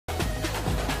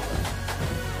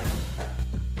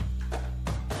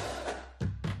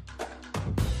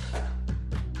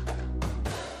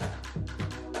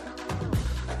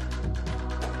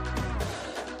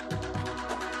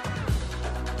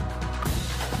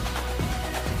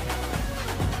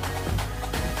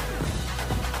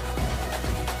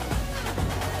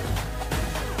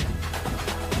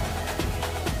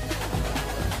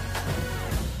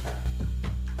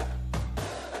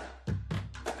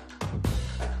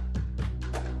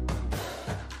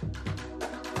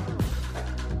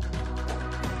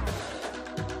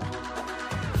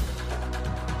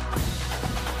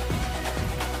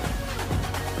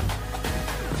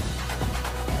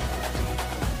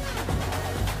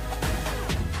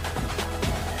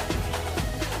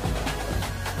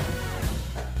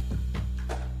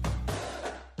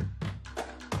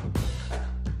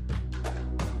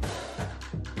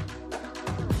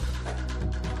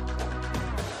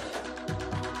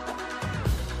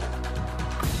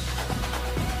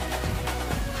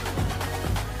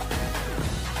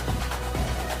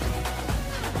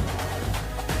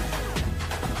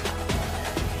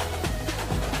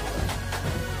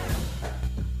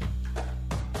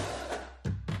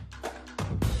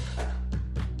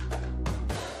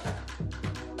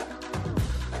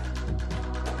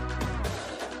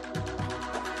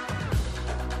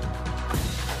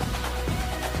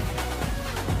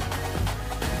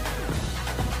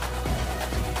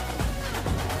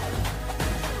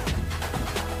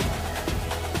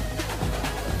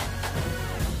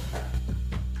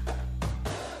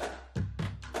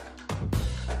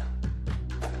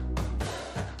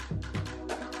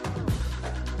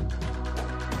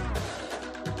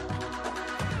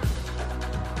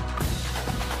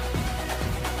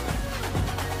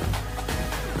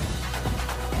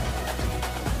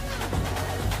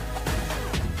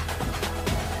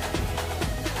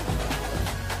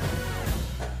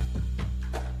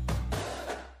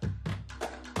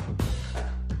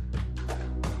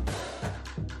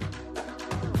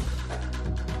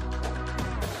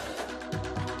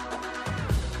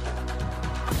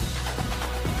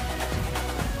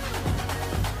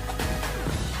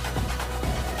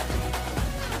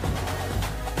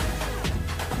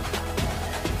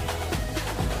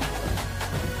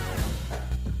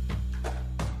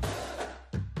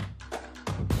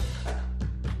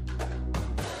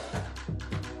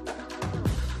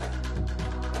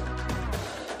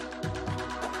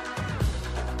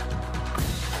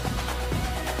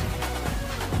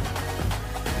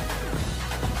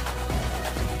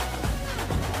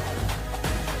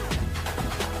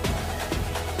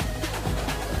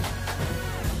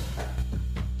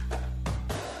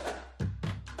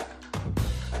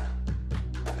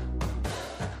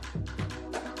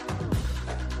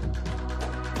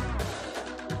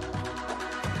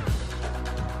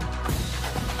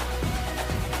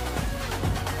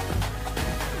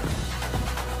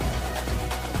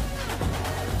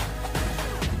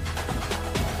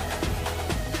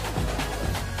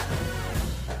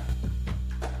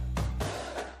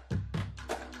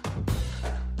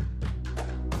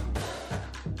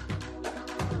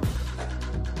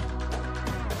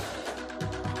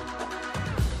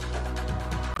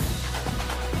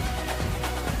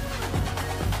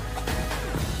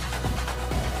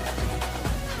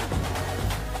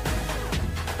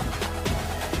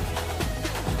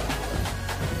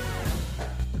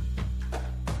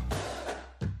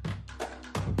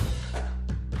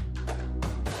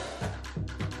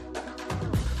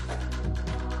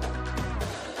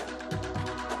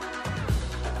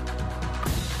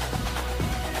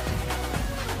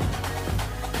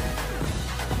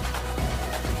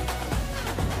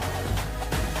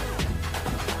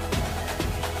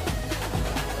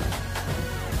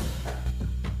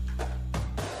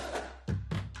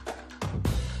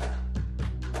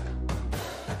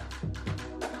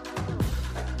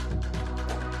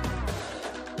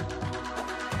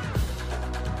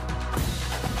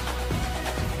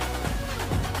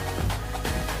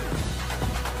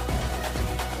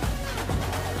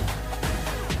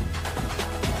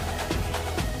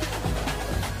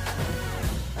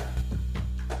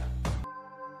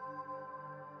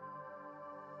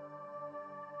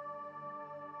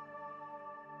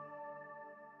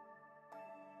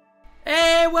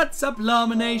Hey, what's up,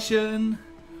 Llama Nation?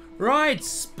 Right,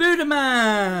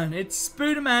 Spiderman! It's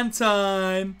Spiderman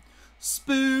time!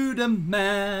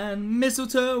 Spiderman,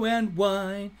 mistletoe and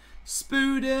wine.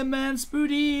 Spiderman,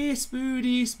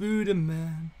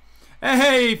 Spiderman.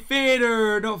 Hey,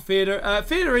 Theater, not Theater.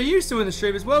 Theater, are you still in the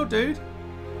stream as well, dude?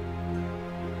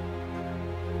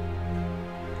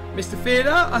 Mr.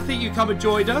 Theater, I think you come and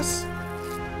joined us.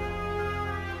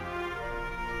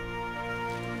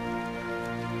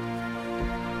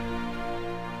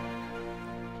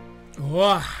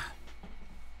 Wow.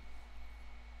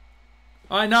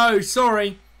 I know,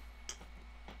 sorry.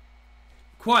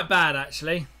 Quite bad,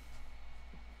 actually.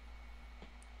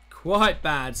 Quite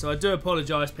bad, so I do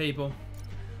apologise, people.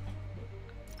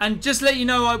 And just let you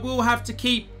know, I will have to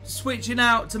keep switching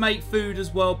out to make food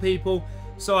as well, people.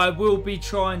 So I will be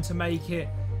trying to make it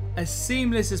as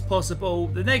seamless as possible.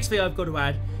 The next thing I've got to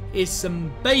add is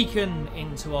some bacon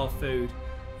into our food.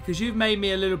 Because you've made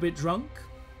me a little bit drunk.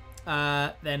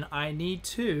 Then I need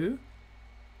to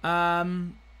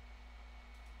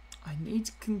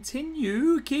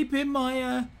continue keeping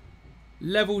my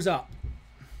levels up.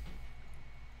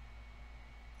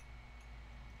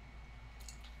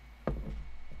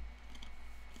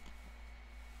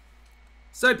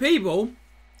 So people,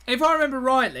 if I remember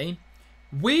rightly,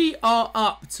 we are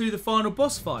up to the final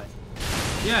boss fight.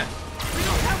 Yeah. We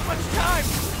don't have much time.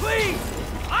 Please!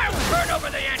 I'll turn over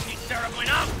the anti-serum when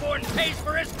Osborn pays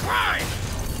for his crime!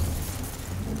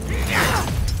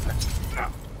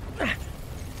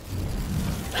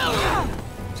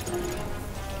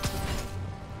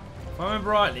 If I remember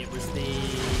rightly, it was the...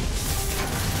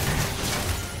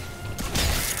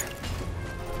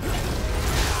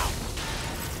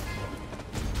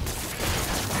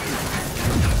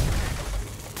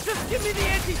 Just give me the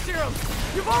anti-serum!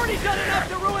 You've already done enough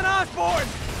to ruin Osborn!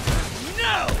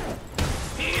 No!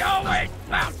 He always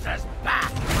bounces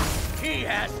back! He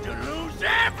has to lose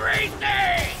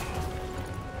everything!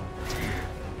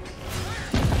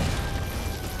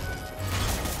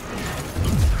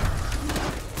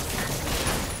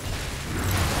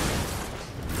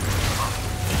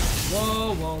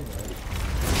 Whoa, whoa,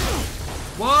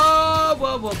 whoa. Whoa,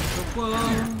 whoa, whoa, whoa, whoa.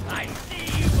 I see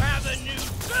you have a new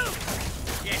suit!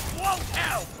 It won't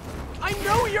help! I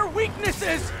know your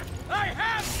weaknesses! I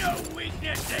have no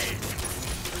weaknesses!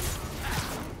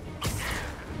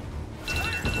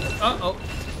 Uh-oh.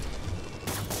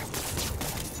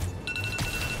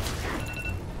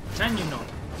 Can you not?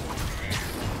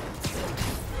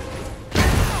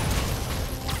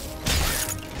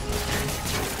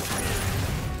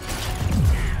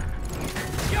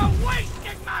 You're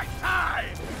wasting my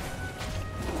time!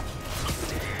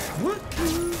 What?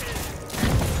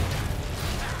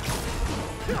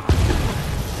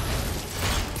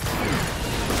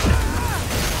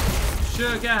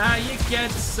 Sugar, how you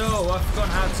get so? I've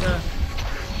forgotten how to...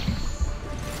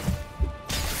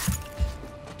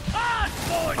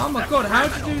 Oh my god, how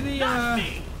to do the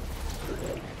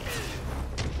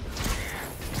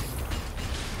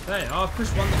There, I'll push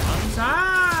one of the buttons.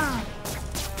 Ah!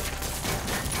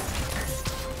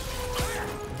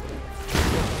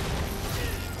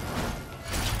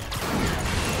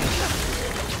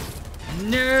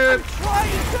 Nope. I'm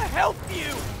trying to help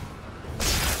you!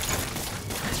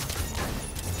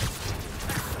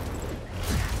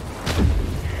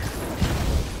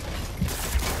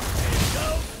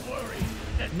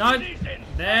 No,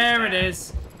 there it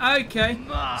is. Okay.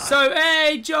 So,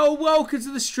 hey, Joel, welcome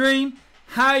to the stream.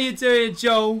 How you doing,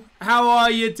 Joel? How are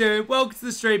you doing? Welcome to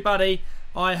the stream, buddy.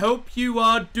 I hope you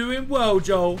are doing well,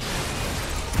 Joel.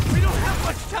 We don't have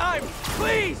much time.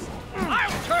 Please!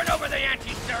 I'll turn over the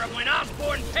anti-serum when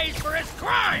Osborn pays for his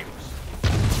crimes!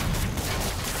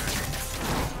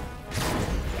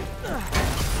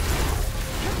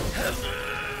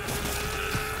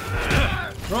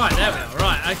 Right, there we are.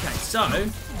 Right, okay, so...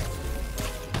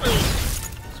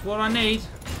 That's what I need.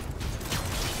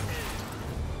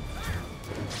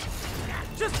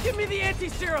 Just give me the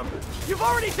anti-serum! You've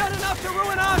already done enough to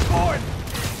ruin Osborn!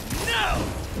 No!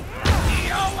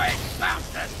 He always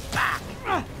bounces back!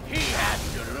 He has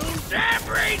to lose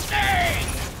everything!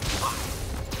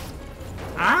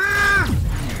 Ah!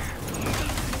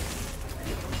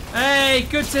 Hey,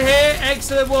 good to hear.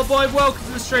 Excellent, well, boy. Welcome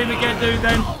to the stream again, dude,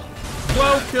 then.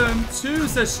 Welcome to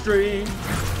the stream.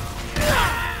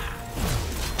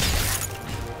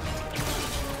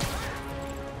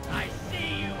 I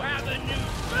see you have a new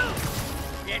suit.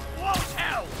 It won't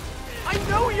help. I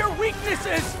know your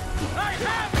weaknesses. I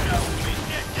have no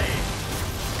weaknesses.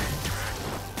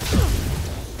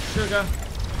 Sugar.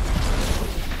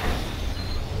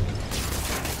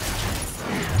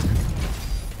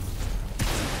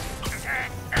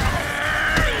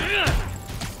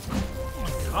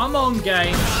 Come on,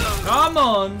 game. Come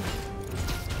on.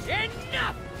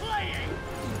 Enough playing.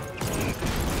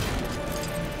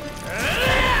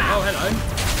 Oh, hello.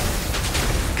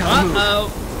 Uh-oh.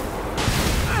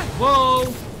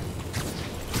 Whoa.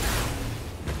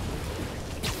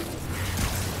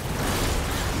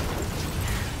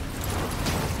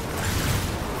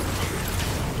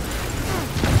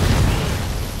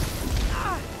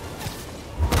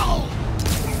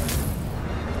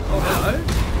 Oh, hello.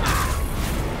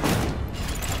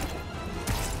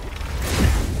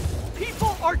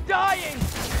 People are dying.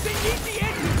 They need the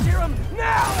anti-serum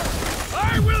now.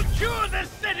 I will cure the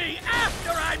city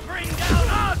after I bring down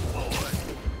Osborn.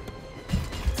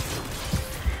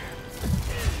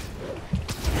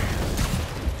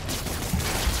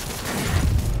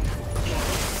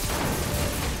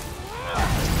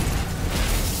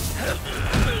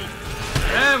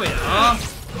 There we are.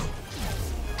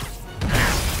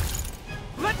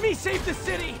 Let me save the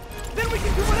city. Then we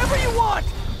can do whatever you want.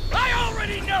 I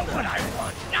already know what I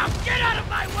want. Now get out of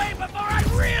my way before I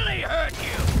really hurt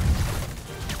you.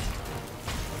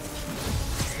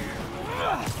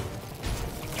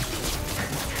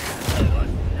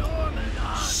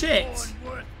 Shit.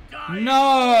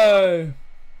 No.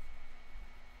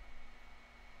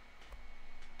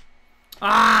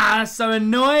 Ah, that's so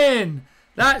annoying.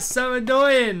 That's so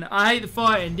annoying. I hate the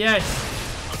fighting. Yes.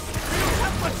 We don't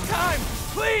have much time.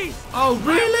 Please. Oh,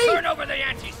 really? Turn over the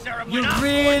anti-serum. You're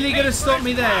really going to stop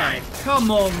me there? Come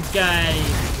on, game.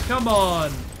 Come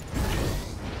on.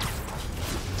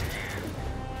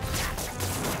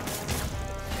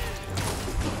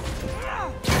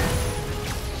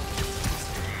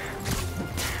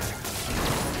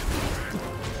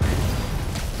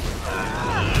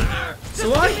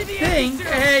 So I think...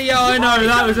 Hey, yeah, I know.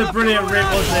 That was a brilliant rip,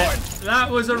 wasn't it? That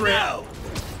was a rip. No.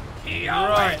 He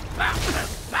always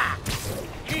bounces back.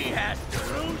 He has to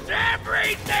lose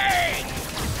everything.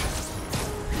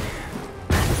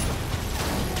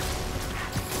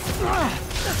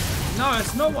 No,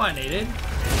 it's not what I needed.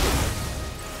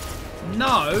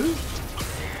 No.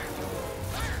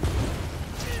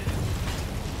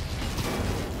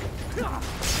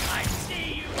 I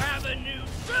see you have a new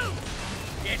suit.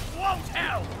 It won't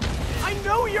help. I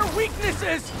know your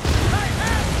weaknesses. I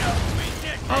have no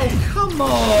weaknesses. Oh, come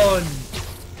on.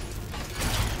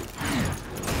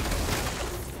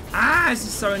 Ah, this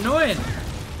is so annoying.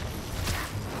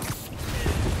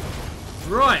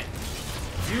 Right.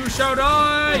 You shall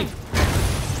die.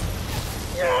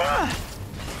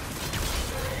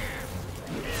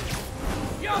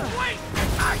 You're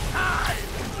wasting my time.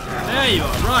 There you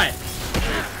are. Right.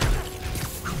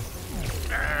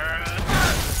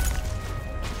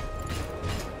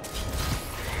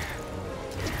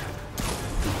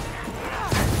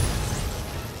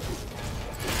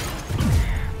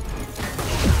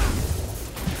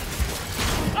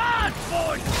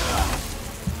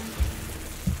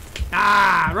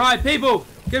 Ah, right, people.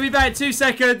 Give me back 2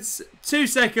 seconds. 2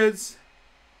 seconds.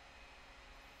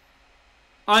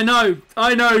 I know,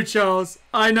 Charles.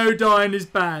 I know dying is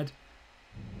bad.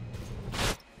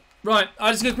 Right,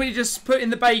 I'm just going to quickly just put in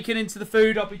the bacon into the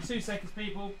food. I'll be 2 seconds,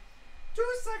 people. 2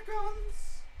 seconds.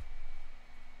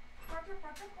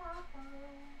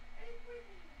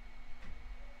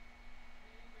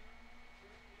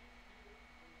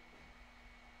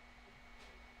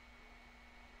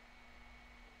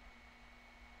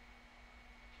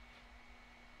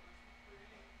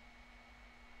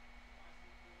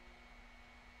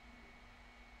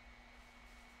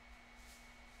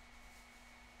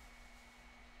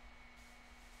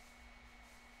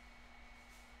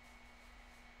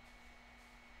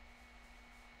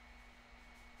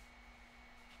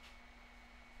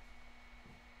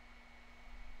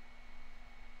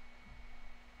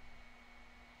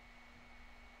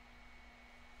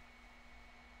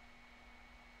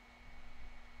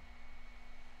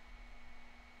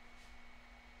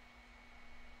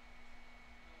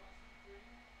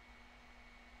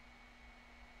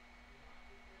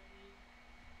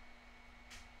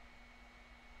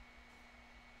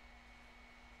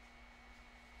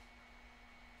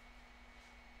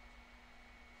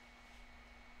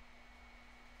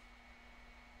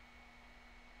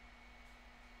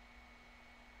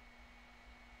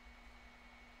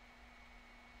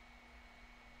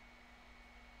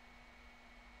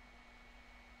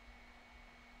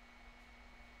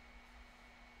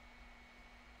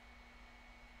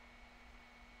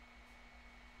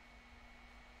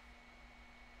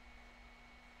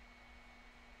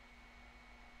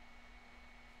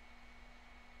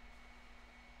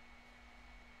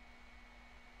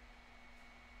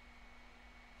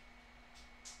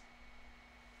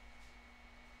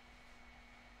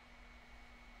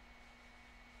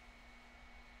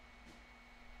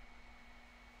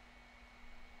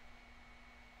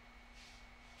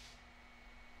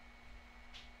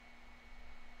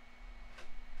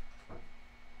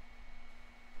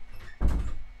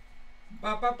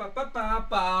 Matt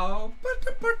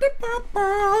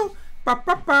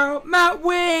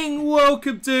Wing,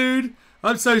 welcome, dude.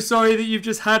 I'm so sorry that you've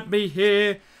just had me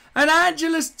here. And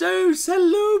Angelus Deuce,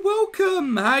 hello,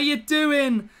 welcome. How you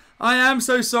doing? I am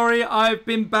so sorry. I've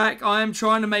been back. I am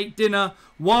trying to make dinner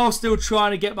while still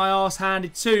trying to get my ass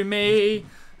handed to me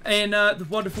in the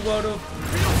wonderful world of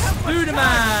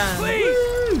Spiderman. Please!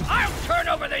 Woo! I'll turn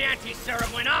over the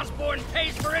anti-serum when Osborn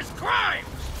pays for his crimes!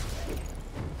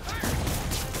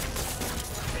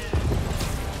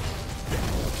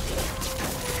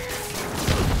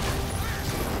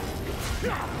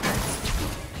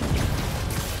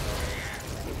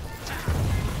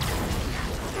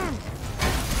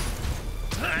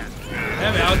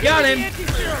 There we are, got him!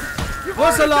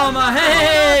 What's a llama?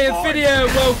 Hey, video,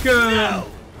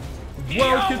 welcome!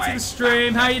 Welcome to the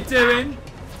stream, how you doing?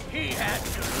 He had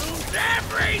to lose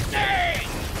everything!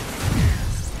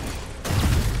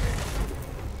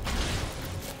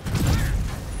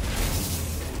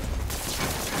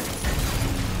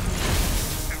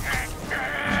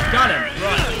 Got him,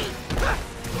 right.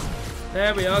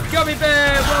 There we are, Gummy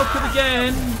Bear, welcome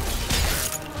again!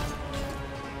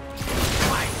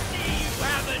 I see you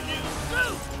have a new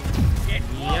suit! It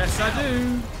won't Yes, I help.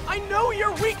 do. I know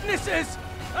your weaknesses!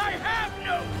 I have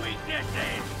no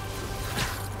weaknesses!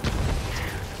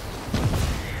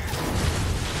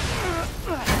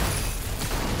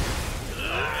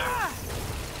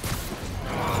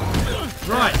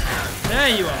 Right, there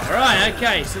you are. Right,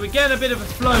 okay, so we're getting a bit of a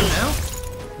flow now.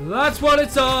 That's what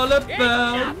it's all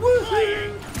about.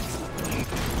 Woohoo!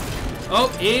 Oh,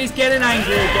 he's getting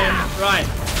angry again. Right.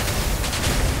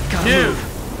 New.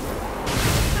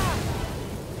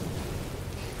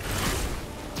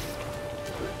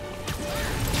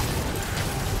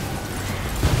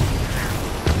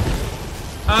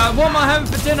 What am I having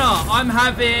for dinner? I'm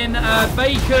having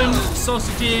bacon,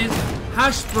 sausages,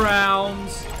 hash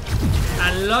browns,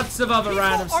 and lots of other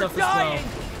random stuff as well.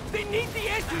 They need the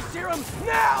anti-serum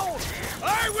now!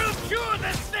 I will cure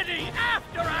the city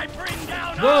after I bring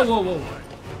down Whoa, whoa, whoa.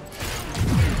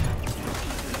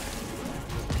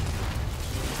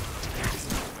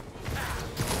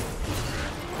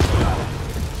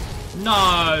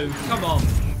 No, come on.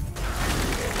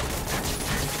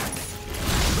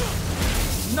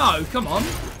 No, come on.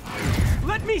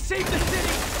 Let me save the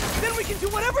city! Then we can do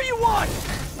whatever you want!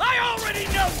 I already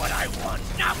know what I want!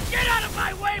 Now get out of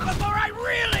my way before I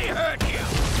really hurt you!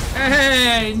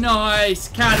 Hey, nice.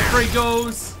 Cat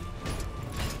Friggles.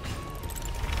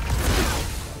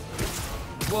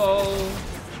 Whoa.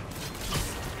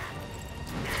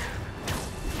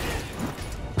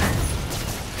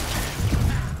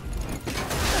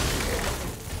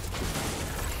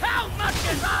 How much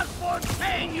is Osborn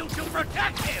paying you to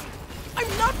protect him? I'm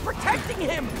not protecting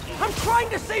him! I'm trying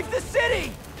to save the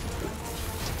city!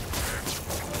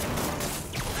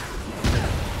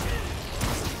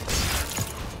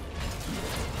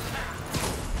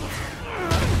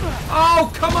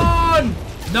 Oh, come on!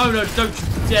 No, no, don't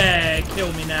you dare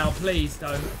kill me now. Please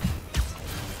don't.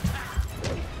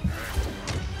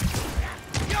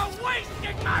 You're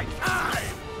wasting my time!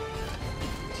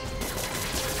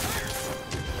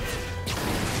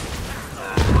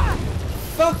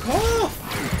 Fuck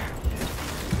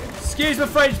off! Excuse the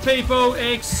French, people.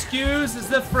 Excuse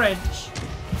the French.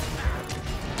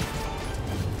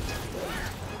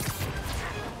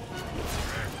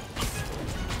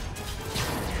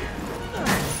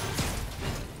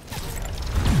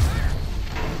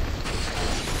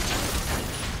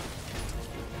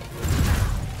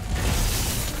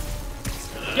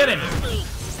 Get him!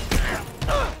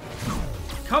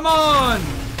 Come on!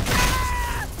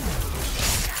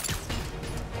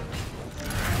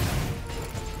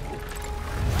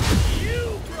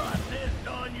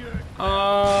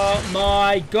 Oh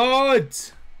my god!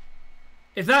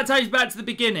 If that takes back to the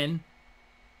beginning,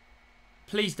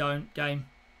 please don't, game.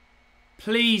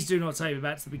 Please do not take me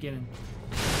back to the beginning.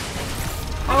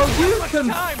 Oh, you can.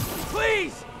 Time,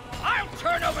 please! I'll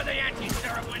turn over the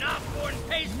anti-serum when Osborn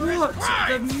pays for his What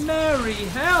crimes! the merry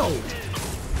hell?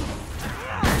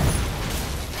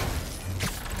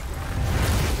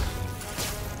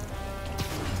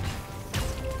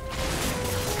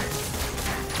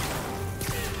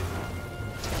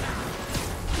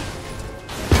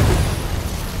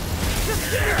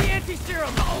 Just give me the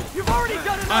anti-serum! You've already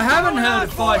done enough! I haven't to ruin heard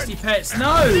of Osborn. feisty pets,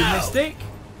 no, Mystic.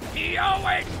 He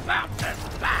always bounces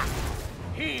back!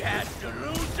 He has to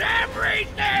lose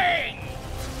everything!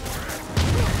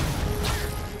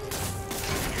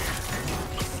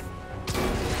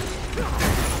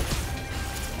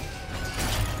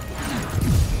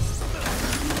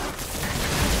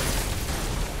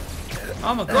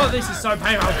 Oh my god, this is so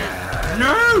painful.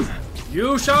 No!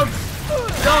 You shall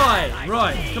die.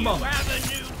 Right, come on. You have a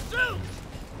new suit.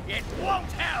 It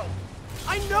won't help.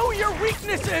 I know your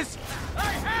weaknesses.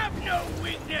 I have no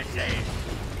weaknesses.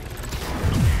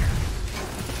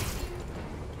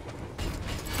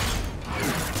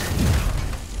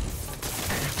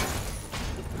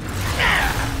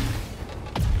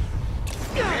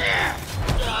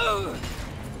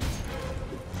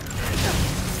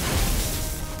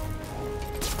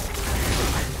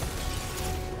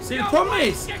 See, the problem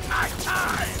is... Take my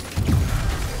time.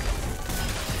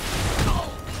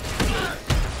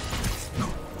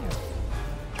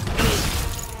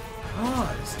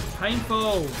 Oh, this is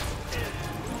painful.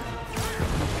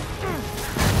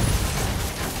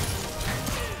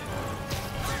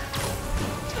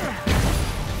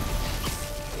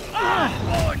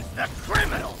 Osborn's the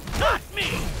criminal, not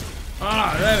me.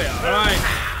 Ah, there we are. Right.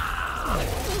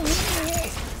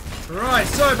 Right,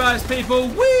 sorry about this, people.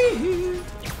 Whee!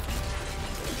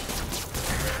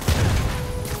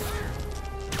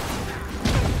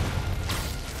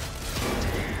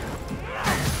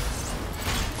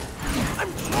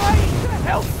 I'm trying to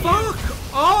help you. Fuck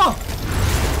off!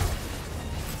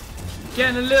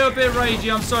 Getting a little bit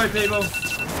ragey. I'm sorry, people.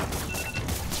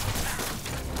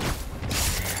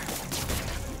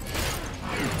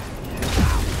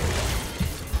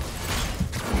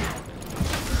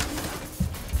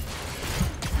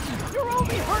 You're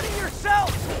only hurting yourself.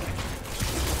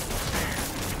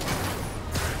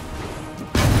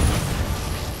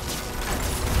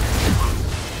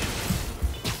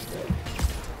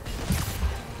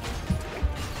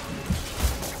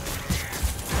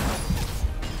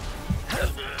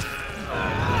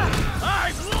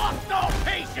 I've lost all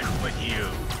patience with you.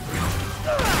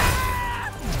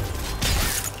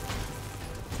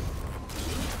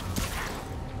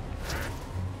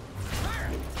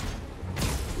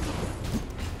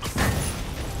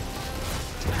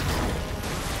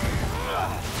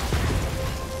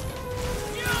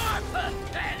 You're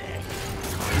pathetic.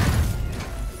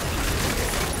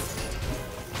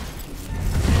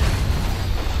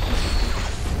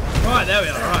 Right, there we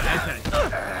are. Right, okay.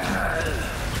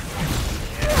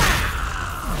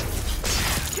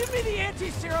 Give me the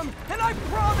anti-serum, and I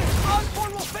promise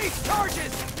Osborn will face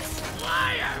charges.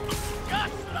 Liar!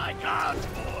 Just like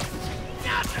Osborn.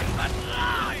 Nothing but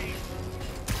lies.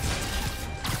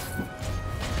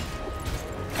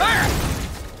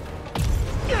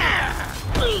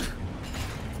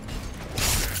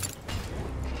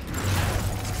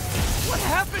 What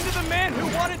happened to the man who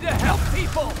wanted to help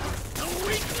people? The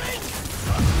weakling?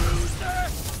 The loser?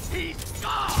 He's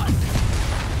gone!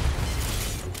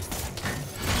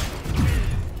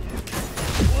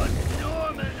 Was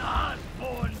Norman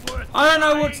Osborn worth I don't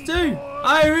know what to do. dying for?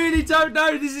 I really don't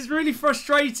know. This is really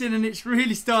frustrating and it's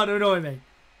really starting to annoy me.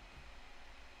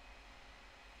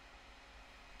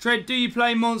 Trent, do you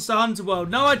play Monster Hunter World?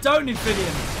 No, I don't,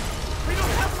 Infineon. We don't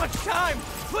have much time.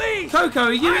 Please. Coco,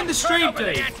 are you in I'll the turn stream, over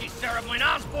the dude? anti-serum when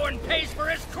Osborn pays for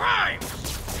his crimes!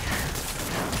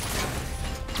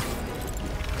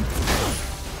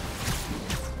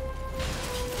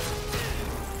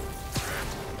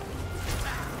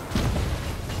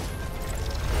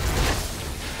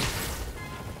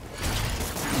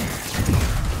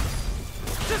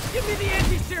 Just give me the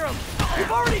anti-serum.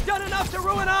 You've already done enough to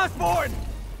ruin Osborn.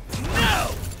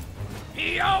 No!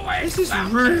 He always This is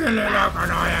bounces really back. like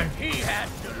an iron. He has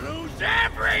to lose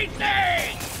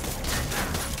everything!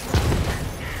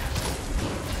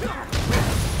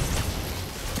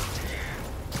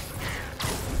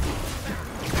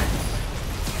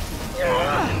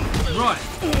 Right.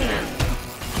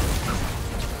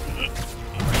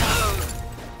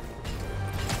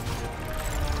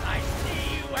 I see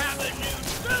you have a new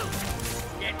suit!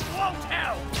 It won't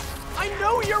help! I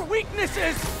know your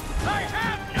weaknesses. I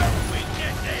have no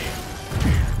weaknesses!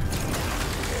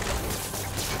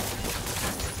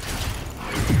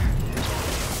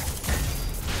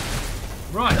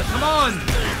 Right, come on.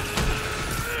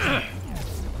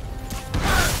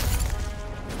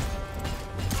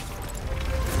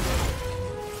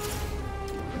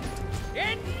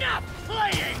 Enough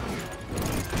playing!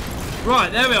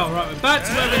 Right, there we are. Right, we're back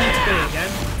to where we need to be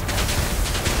again.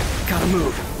 Gotta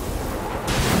move.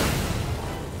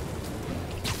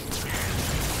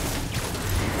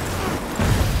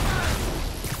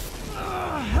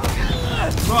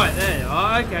 Right, there you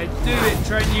are. Okay, do it,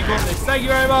 Trent. You got this. Thank you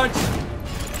very much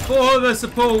for the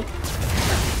support.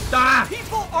 Ah!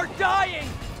 People are dying.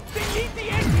 They need the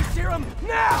anti-serum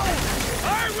now.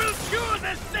 I will cure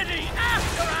the city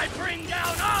after I bring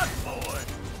down Osborn!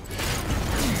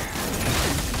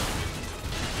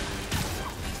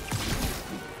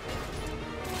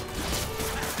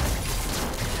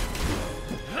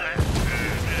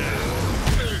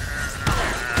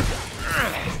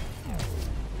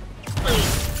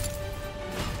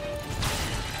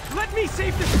 let me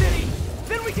save the city!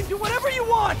 Then we can do whatever you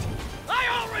want! I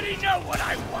already know what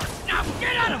I want! Now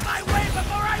get out of my way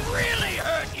before I really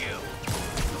hurt you!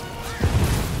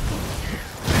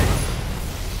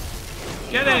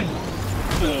 Get in!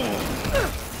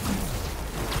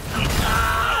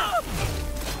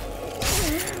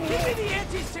 Give me the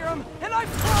anti-serum, and I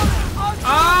promise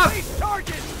I'll face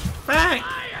charges! Back!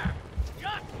 Liar!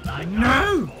 Just like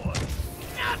No!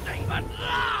 nothing but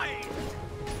lies!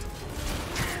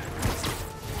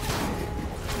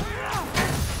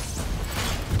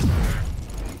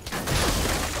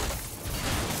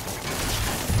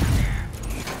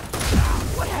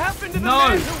 What happened to the No.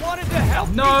 man who wanted to help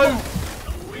No! people?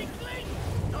 The weakling,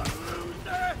 the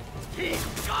loser, he's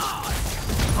gone!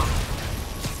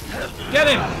 Get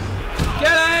him!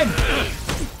 Get him!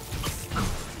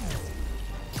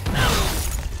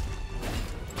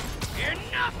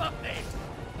 Enough of this!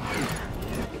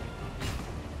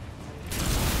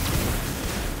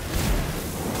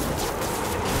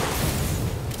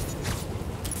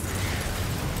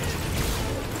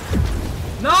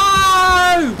 No!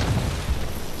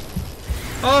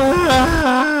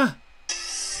 Ah!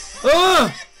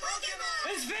 Oh!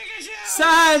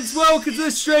 Sans, welcome to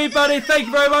the stream, buddy. Thank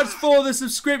you very much for the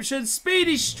subscription.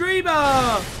 Speedy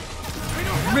Streamer!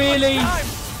 Really? Time,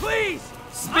 please!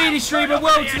 Speedy Streamer,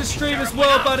 welcome to the stream as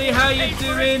well, buddy. How you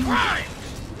doing?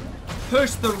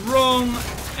 Push the wrong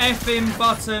effing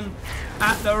button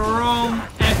at the wrong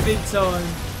effing time.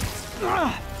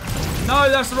 No,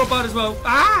 that's the wrong button as well.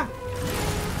 Ah!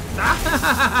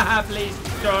 Please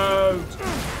don't.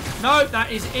 No,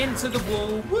 that is into the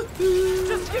wall. Woohoo!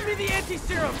 Just give me the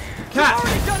anti-serum! Cat. You've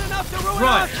already done enough to ruin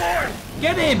Right. Osborn!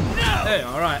 Get him! There,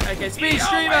 alright. Okay, Speedy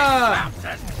Streamer!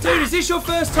 Dude, is this your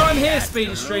first time here,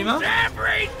 Speedy Streamer?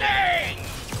 Everything!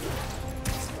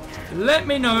 Let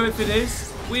me know if it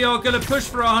is. We are going to push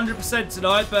for 100%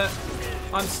 tonight, but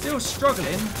I'm still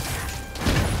struggling.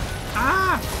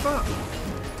 Ah, fuck.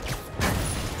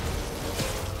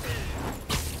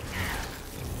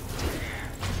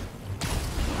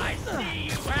 I see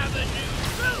you have a new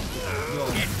suit!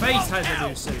 Your face has a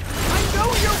new suit. I know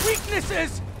your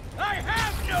weaknesses! I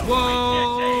have no weaknesses!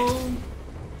 Whoa!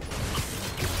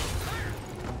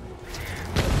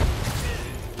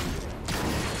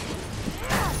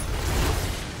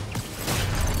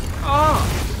 Ah!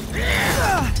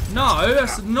 No,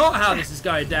 that's not how this is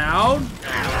going down.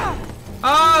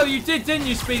 Oh, you did, didn't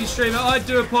you, Speedy Streamer? I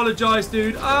do apologise,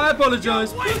 dude. I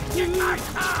apologise. Wasting my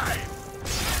time!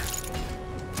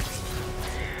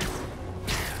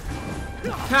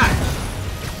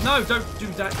 Catch! No, don't do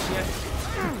that yet.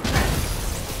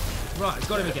 Right,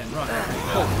 got him again. Right.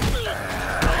 Cool.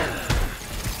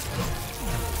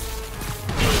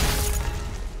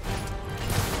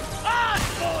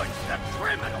 Osborn's the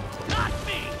criminal, not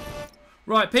me!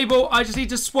 Right, people, I just need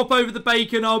to swap over the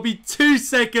bacon. I'll be 2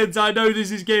 seconds. I know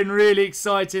this is getting really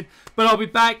exciting, but I'll be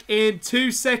back in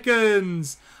 2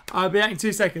 seconds. I'll be back in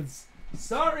 2 seconds.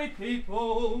 Sorry,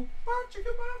 people.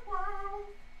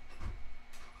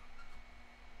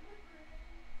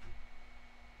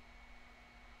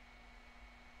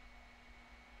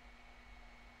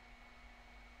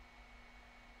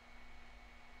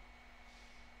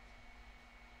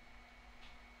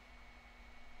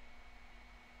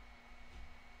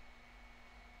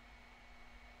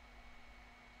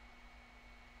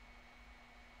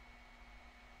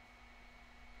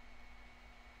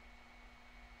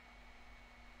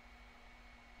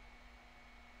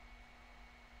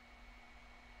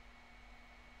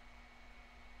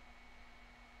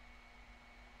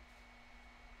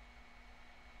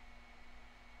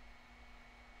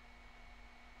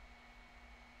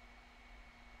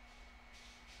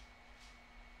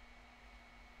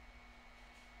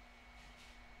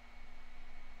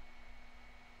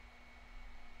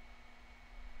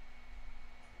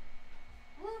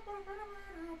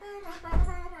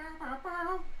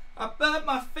 I burnt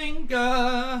my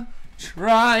finger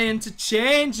trying to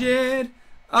change it.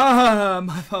 Ah,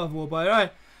 my father will buy.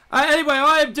 Right. Anyway,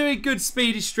 I am doing good,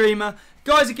 Speedy Streamer.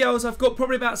 Guys and girls, I've got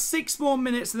probably about 6 more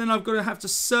minutes and then I've got to have to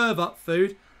serve up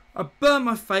food. I burnt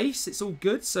my face. It's all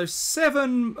good. So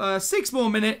 6 more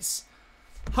minutes.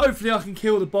 Hopefully I can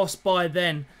kill the boss by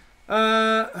then.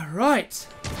 Right.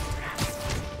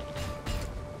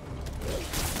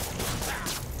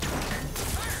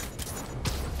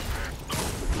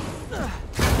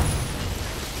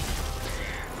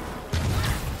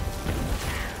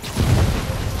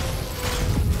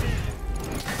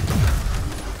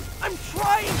 I'm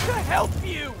trying to help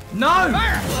you! No!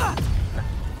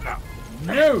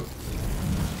 No!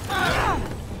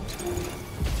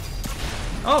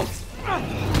 Oh!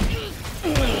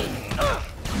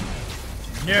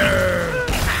 No.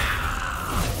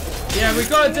 Yeah, we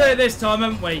got to do it this time,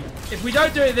 haven't we? If we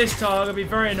don't do it this time, I'm gonna be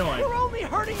very annoyed. You're only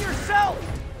hurting yourself.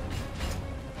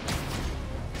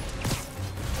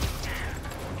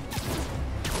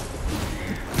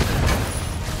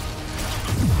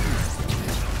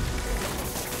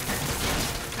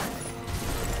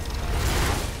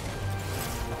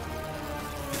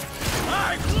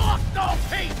 I've lost all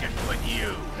patience with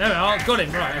you. There we are. Got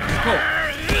him. Right. Okay, cool.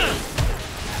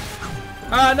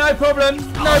 No problem.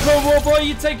 No problem, boy.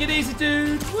 You take it easy,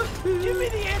 dude. Give me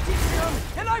the anti-serum,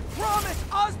 and I promise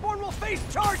Osborn will face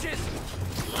charges.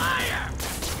 Liar!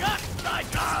 Just like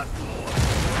Osborn.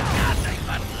 Nothing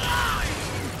but lies.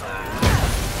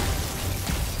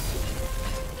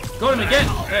 Got him again.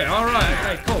 Hey, all right.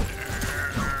 Okay, cool.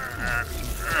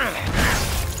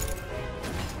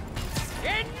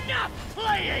 Enough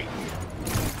playing.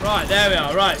 Right, there we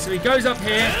are. Right, so he goes up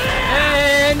here.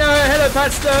 Hey, no, hello,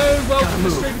 Patstone. Welcome to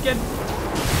the stream again.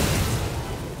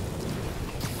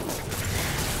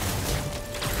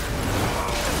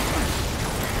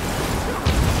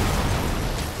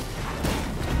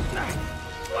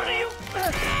 What are you?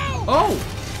 Oh.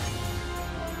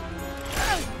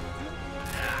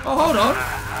 Oh, hold on.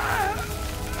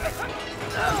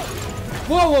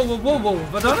 Whoa, whoa, whoa, whoa, whoa.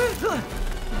 Have I done it?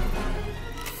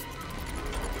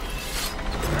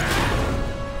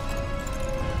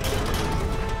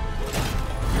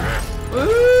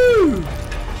 Ooh!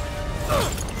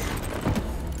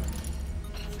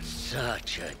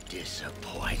 Such a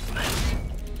disappointment.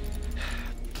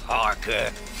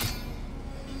 Parker.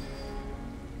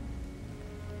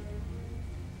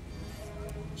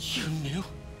 You knew?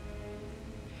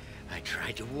 I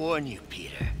tried to warn you,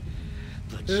 Peter.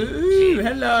 But you Ooh, didn't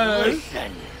hello.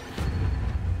 listen.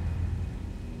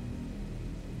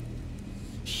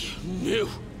 You knew.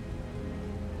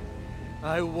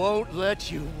 I won't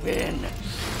let you win.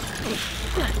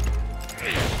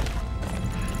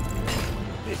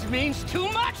 This means too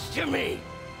much to me.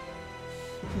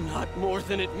 Not more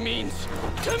than it means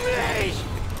to me.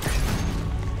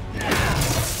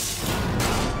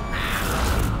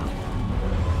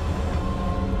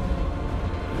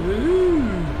 Ooh.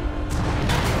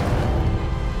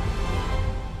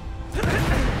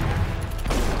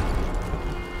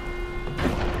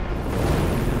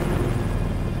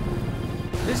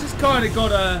 This has kind of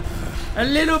got a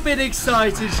little bit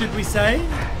excited, should we say?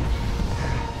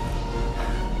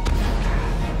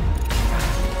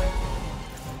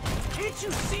 Can't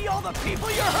you see all the people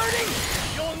you're hurting?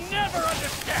 You'll never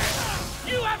understand.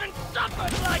 You haven't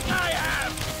suffered like I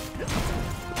have.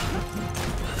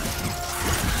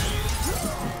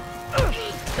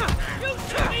 You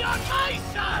should be on my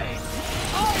side.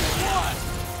 I won.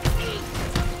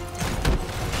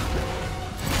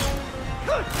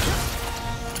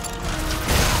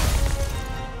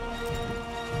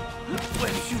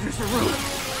 Web shooters are ruined.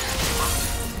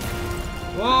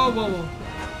 Whoa, whoa, whoa.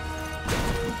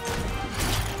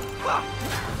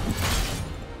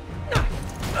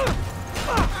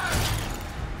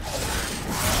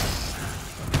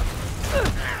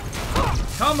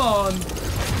 Come on.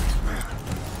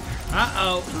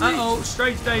 Uh-oh. Uh-oh.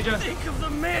 Strange danger. Think of the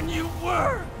man you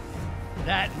were.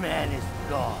 That man is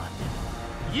gone.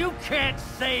 You can't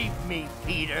save me,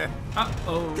 Peter.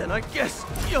 Uh-oh. Then I guess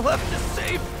you'll have to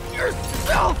save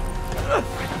yourself.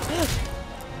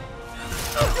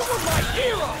 You were my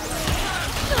hero.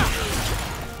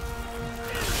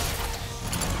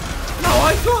 No,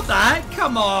 I got that.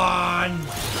 Come on.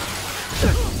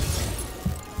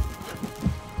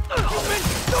 You meant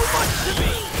so much to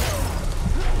me.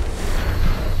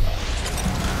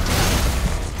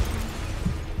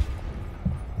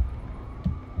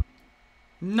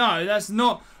 No, that's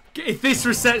not. If this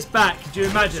resets back, could you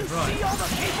imagine? Right. See all the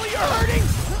people you're hurting?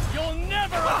 You'll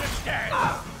never understand.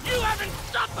 You haven't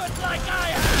suffered like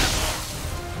I have.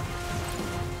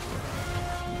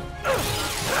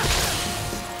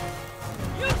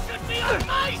 You should be on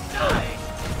my side.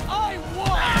 I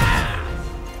won.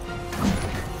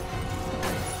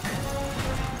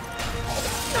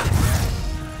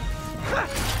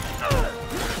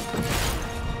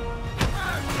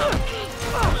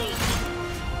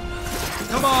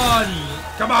 Come on.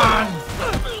 Come on.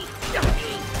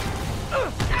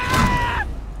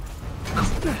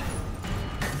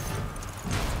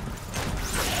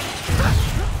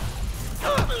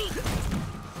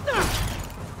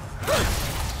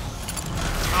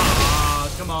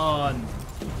 Come on.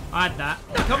 I had that.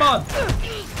 Come on. Let's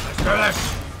do this.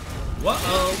 Whoa.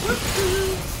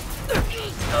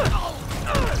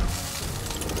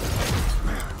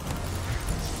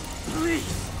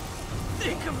 Please,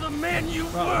 think of the man you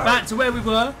were. Right, back to where we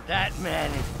were. That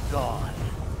man is gone.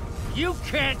 You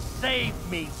can't save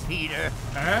me, Peter.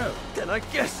 Oh. Then I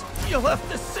guess you'll have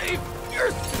to save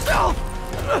yourself!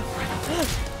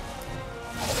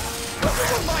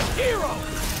 You're my hero!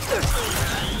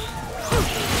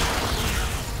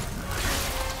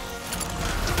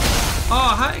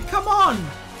 Oh, hey, come on!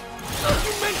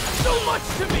 You meant so much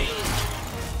to me!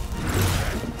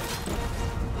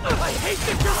 I hate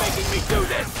that you're making me do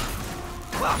this!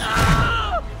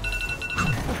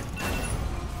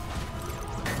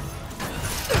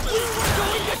 We were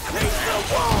going to change the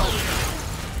world!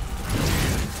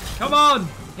 Come on!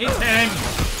 Hit him!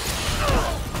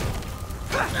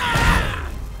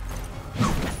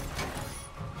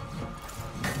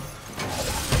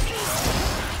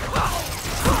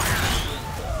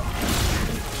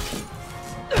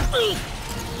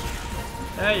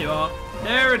 There you are.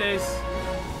 There it is.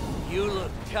 You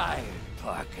look tired,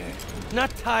 Parker. Not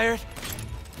tired.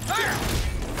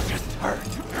 Just hurt.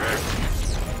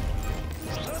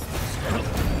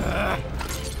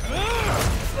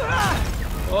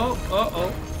 Oh,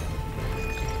 uh-oh.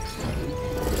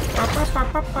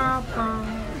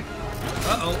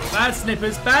 Uh-oh. Bad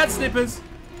snippers. Bad snippers.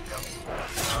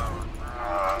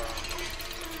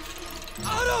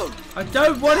 I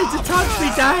don't want it to touch me,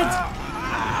 Dad.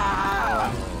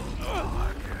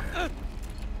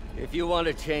 If you want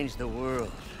to change the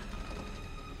world,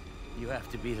 you have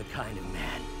to be the kind of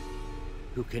man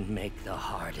who can make the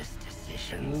hardest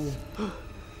decisions.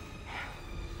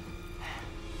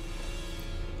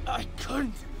 I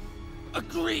couldn't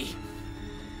agree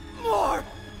more.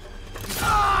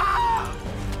 No!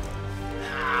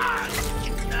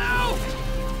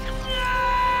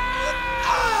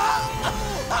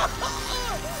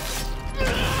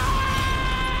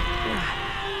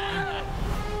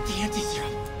 The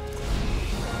anti-serum.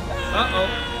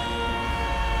 Uh-oh.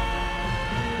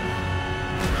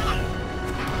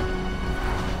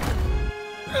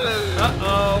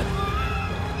 Uh-oh.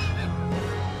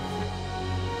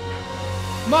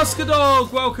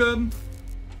 Muscadog, welcome.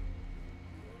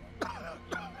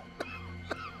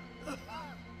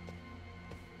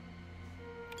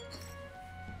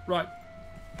 Right.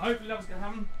 Hopefully that was going to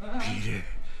happen. Peter,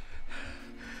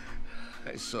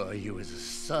 I saw you as a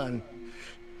son.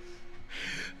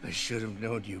 I should have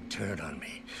known you'd turn on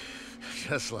me,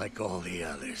 just like all the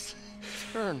others.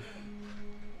 Turn.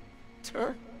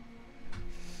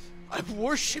 I've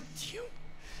worshipped you.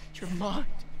 Your mind.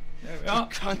 There we Your are.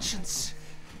 conscience.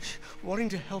 Wanting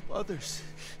to help others.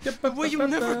 The way you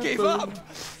never gave up.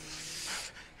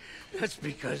 That's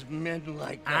because men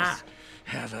like us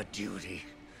have a duty,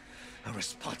 a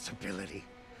responsibility,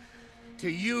 to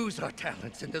use our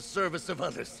talents in the service of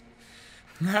others.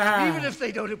 Even if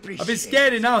they don't appreciate it. I've been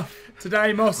scared enough today,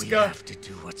 We Mosca. have to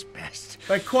do what's best.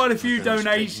 By quite a few for those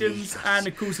that donations need us, and,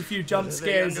 of course, a few jump whether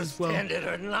scares they as well. understand it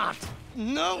or not.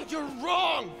 No, you're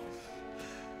wrong.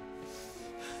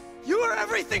 You are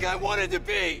everything I wanted to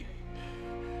be.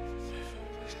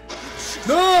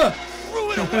 No!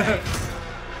 Threw it away.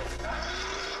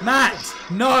 Matt,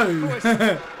 no!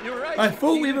 You're right. I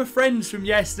thought we were friends from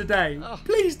yesterday.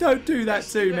 Please don't do that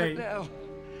to me. Now,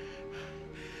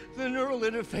 the neural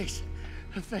interface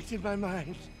affected my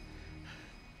mind.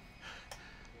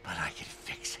 But I can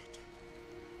fix it.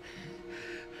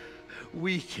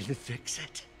 We can fix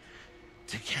it.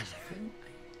 Together.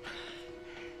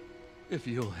 If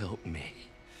you'll help me.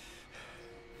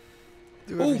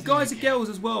 Oh, guys and girls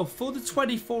as well, for the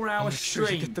 24-hour Make sure you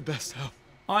stream, get the best help.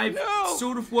 I've No!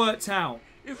 sort of worked out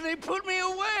If they put me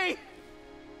away,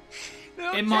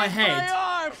 they'll in my take head. my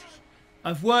arms.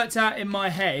 I've worked out in my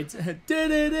head.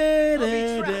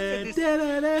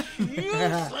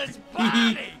 Useless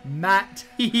body. Matt.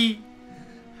 Hey,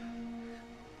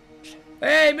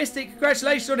 Mystic,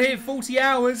 congratulations on hitting 40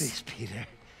 hours. Please, Peter.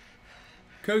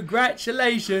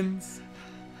 Congratulations.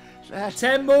 That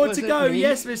 10 more to wasn't go. me.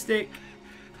 Yes, Mystic.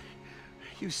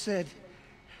 You said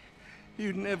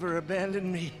you'd never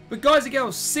abandon me. But guys and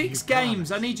girls, 6 You games.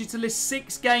 promised. I need you to list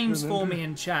 6 games for me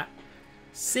in chat.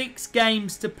 6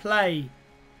 games to play.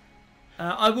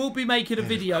 I will be making a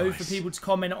video for people to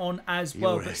comment on as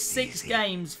well. But rest 6 easy.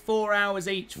 games, 4 hours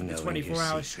each for the Knowing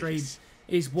 24-hour your stream secret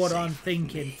is what I'm safe with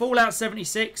thinking. me. Fallout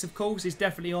 76, of course, is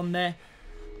definitely on there.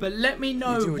 But let me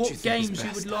know do what what you think is games you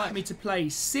best, would like Doc. me to play.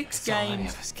 6 That's all any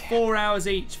games, of us can. 4 hours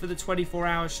each for the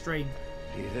 24-hour stream.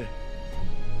 Peter,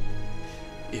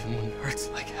 Even when it hurts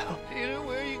like hell. Peter,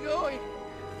 where are you going?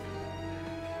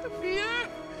 Peter!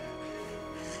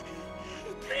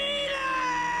 Peter!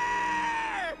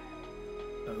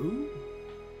 Oh.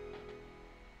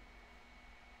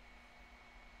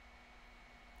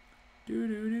 Do.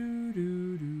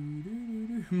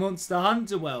 Monster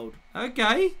Hunter World.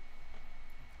 Okay.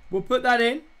 We'll put that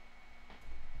in.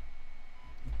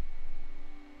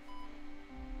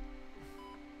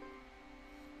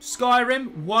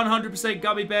 Skyrim, 100%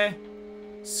 gummy bear.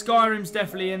 Skyrim's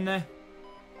definitely in there.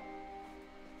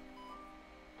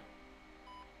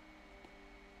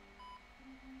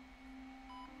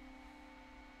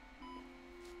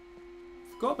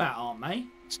 Forgot about Aunt May.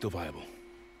 It's still viable.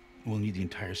 We'll need the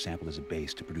entire sample as a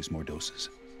base to produce more doses.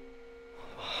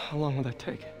 How long will that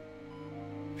take?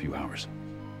 A few hours.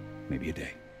 Maybe a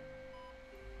day.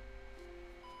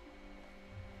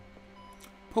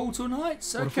 Portal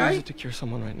Knights, What if we use okay. it to cure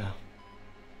someone right now?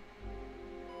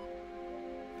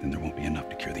 Then there won't be enough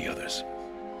to cure the others.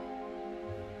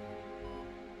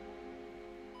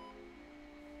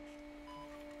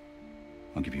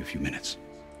 I'll give you a few minutes.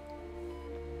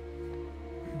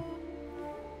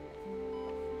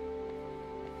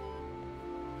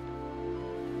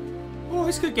 Oh,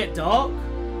 this could get dark.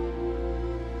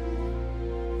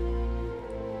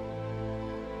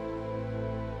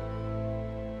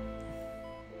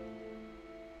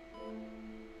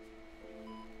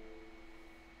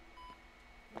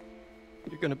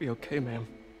 You're gonna be okay, ma'am.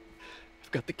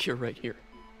 I've got the cure right here.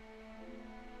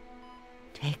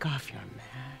 Take off your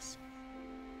mask.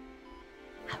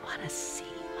 I want to see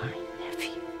my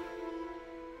nephew.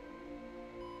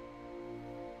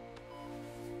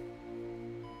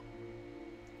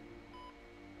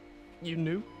 You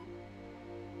knew?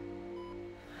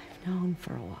 I've known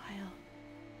for a while.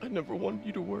 I never wanted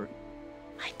you to worry.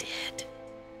 I did.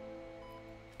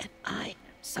 And I am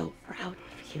so proud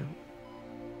of you.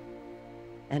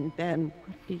 And Ben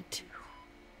would be too.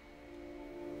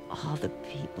 All the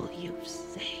people you've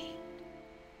saved.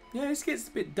 Yeah, this gets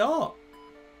a bit dark.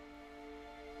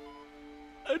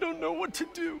 I don't know what to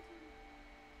do.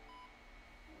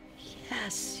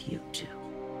 Yes, you do.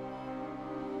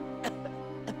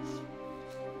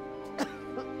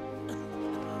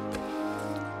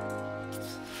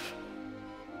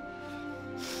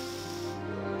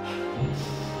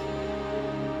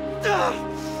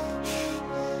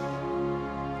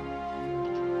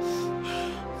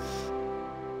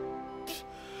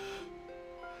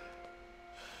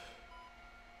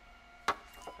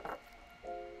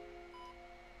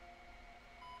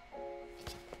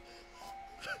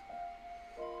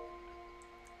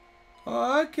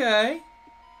 Okay.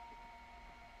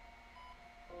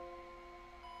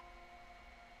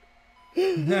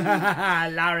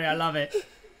 Larry, I love it.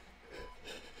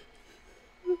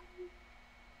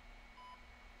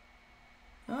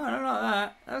 Oh, I don't like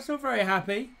that. That's not very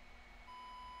happy.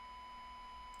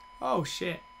 Oh,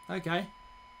 shit. Okay.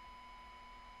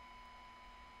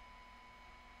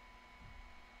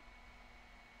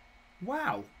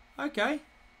 Wow. Okay.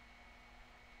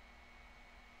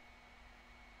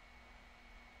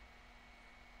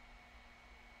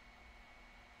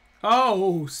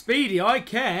 Oh, Speedy, I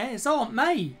care. It's Aunt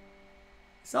May.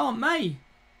 It's Aunt May.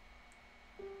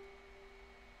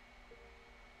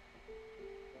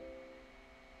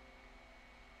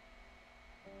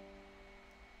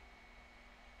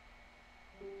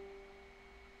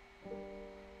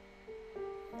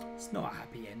 It's not a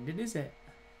happy ending, is it?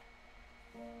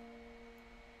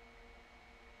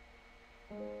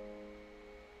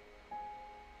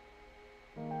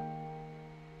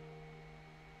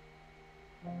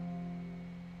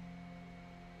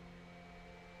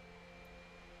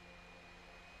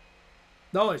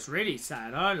 No, it's really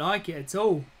sad. I don't like it at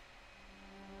all.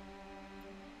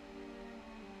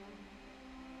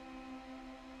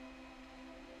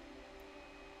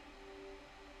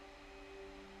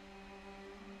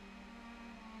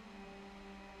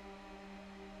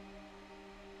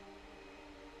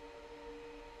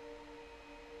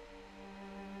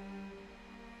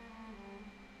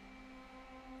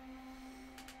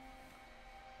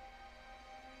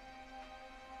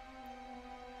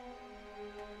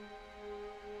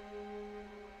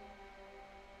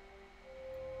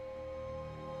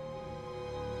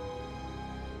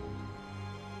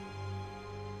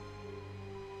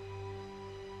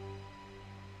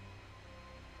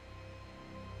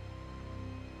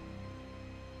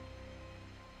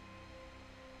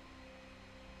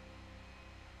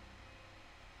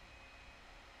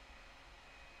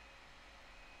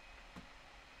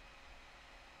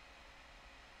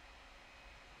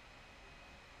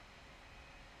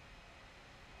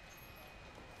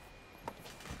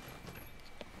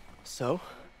 So?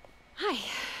 Hi,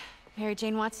 Mary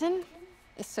Jane Watson,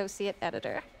 Associate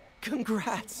Editor.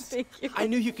 Congrats! Thank you. I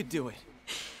knew you could do it.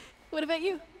 What about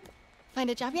you? Find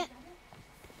a job yet?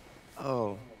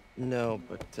 Oh, no,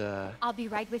 but, I'll be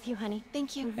right with you, honey.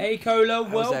 Thank you. Hey, Cola,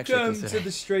 was actually welcome to considering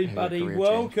the stream, maybe a buddy. career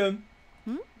Welcome.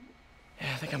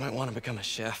 Yeah, I think I might want to become a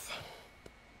chef.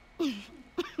 I'm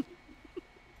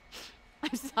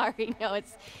sorry, no,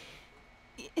 it's...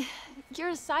 You're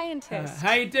a scientist.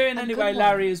 How you doing anyway,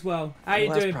 Larry, as well? How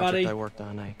you doing, buddy? I worked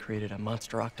on, I created a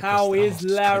monster octopus. How is that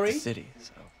almost Larry? destroyed the city,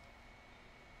 so.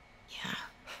 Yeah.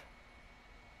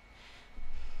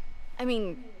 I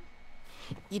mean,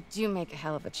 you do make a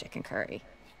hell of a chicken curry.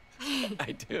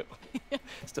 I do.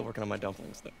 Still working on my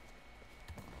dumplings, though.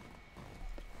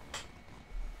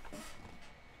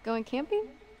 Going camping?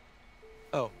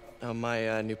 Oh,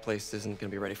 my new place isn't gonna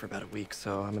be ready for about a week,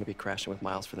 so I'm gonna be crashing with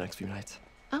Miles for the next few nights.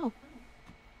 Oh.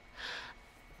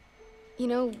 You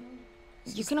know,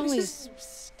 you can always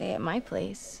stay at my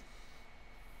place.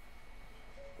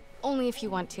 Only if you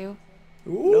want to.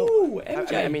 Ooh, no,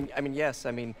 MJ. I mean, yes.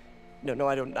 I mean, no,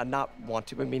 I don't. I not want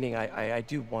to. But meaning, I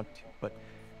do want to, but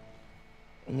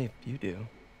only if you do.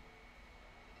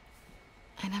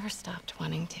 I never stopped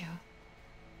wanting to.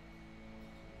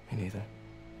 Me neither.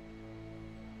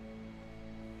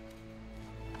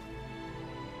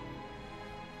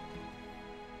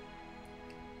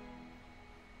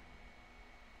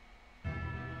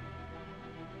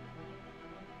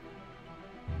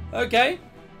 Okay.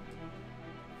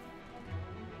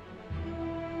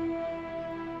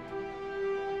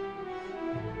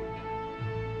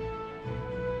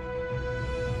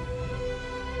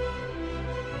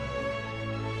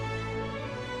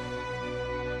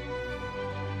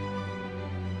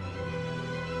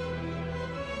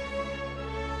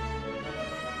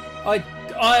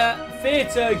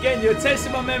 Theatre, again, you're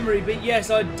testing my memory, but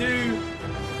yes, I do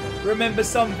remember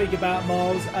something about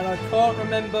Miles, and I can't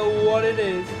remember what it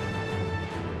is.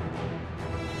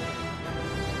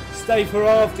 Stay for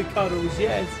after cuddles,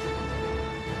 yes.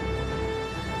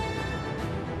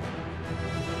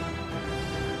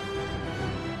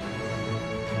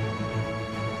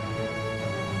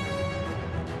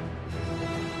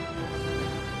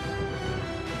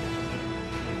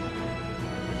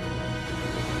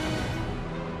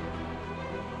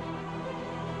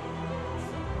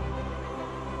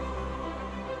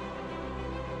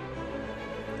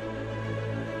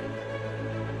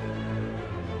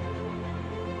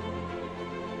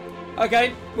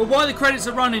 Okay, well while the credits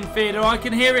are running, Theodore, I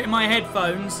can hear it in my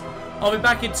headphones. I'll be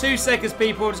back in 2 seconds,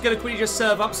 people. I'm just going to quickly just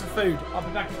serve up some food. I'll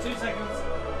be back in 2 seconds.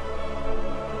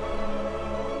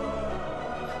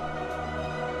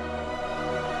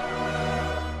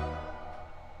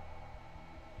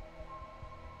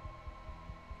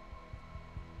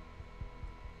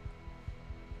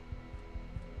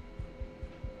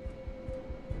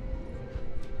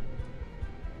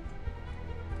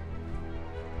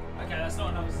 Okay, that's not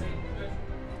another scene. Good.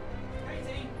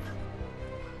 Katie!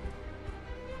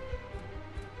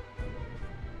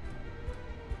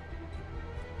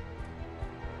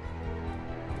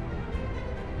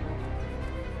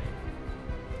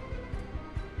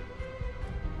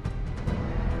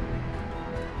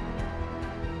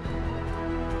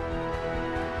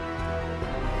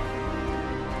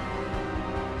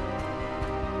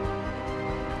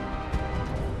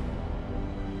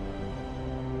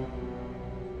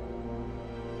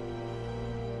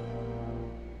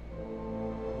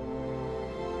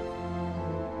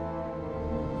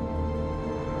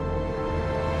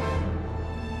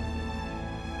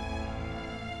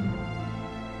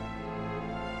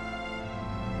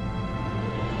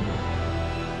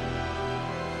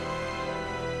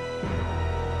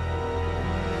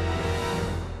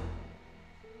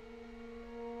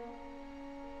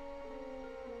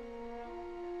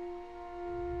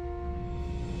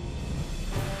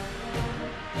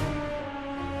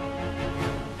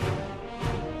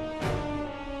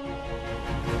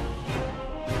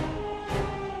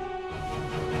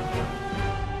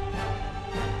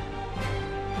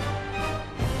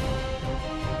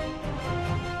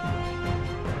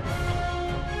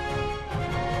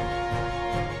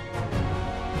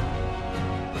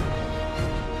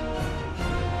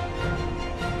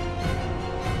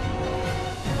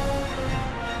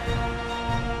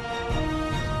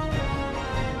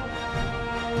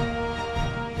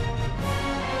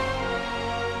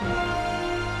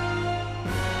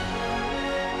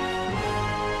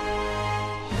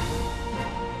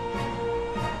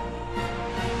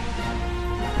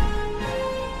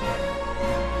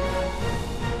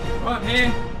 Right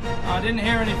here. I didn't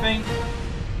hear anything.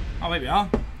 Oh, maybe we are.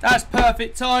 That's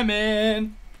perfect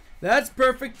timing. That's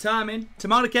perfect timing.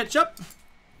 Tomato ketchup.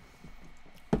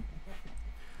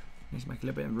 Need to make a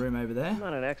little bit of room over there. I'm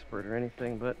not an expert or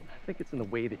anything, but I think it's in the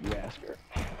way that you ask her.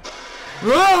 Hey,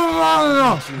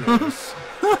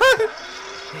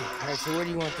 alright, so where do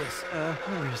you want this?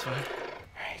 Over here's fine.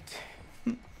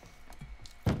 Alright.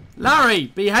 Larry,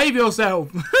 behave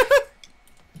yourself.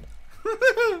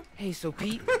 Hey, so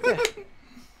Pete,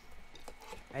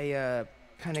 I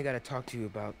kind of got to talk to you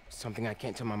about something I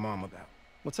can't tell my mom about.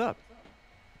 What's up?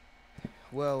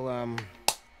 Well,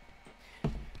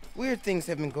 weird things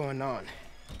have been going on.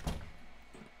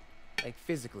 Like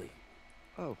physically.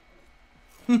 Oh.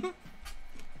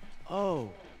 Oh.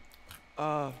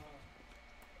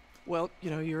 Well,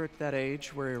 you know, you're at that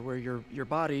age where your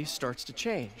body starts to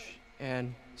change.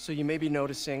 And so you may be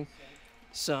noticing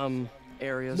some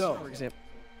areas, No. for example.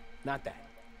 Not that.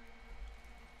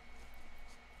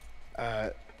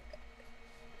 I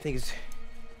think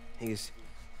it's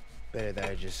better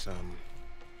that I just,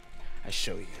 I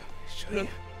show you. No.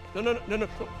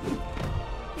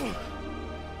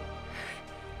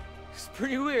 It's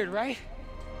pretty weird, right?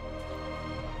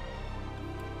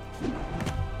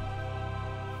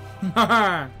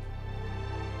 Not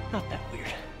that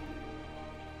weird.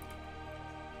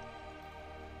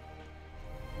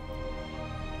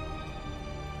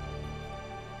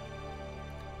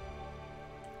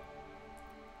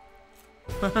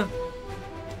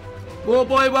 War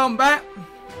boy, welcome back.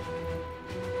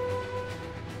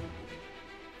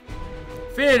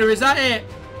 Theatre, is that it?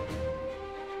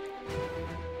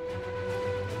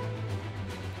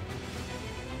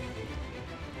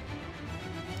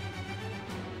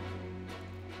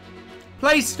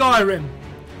 Play Skyrim.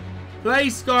 Play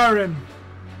Skyrim.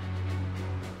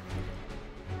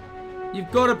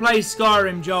 You've got to play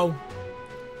Skyrim, Joel.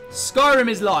 Skyrim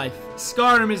is life.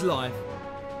 Skyrim is life.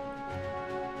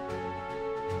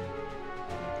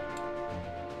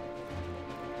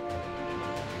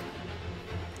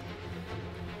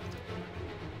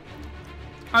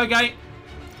 Okay.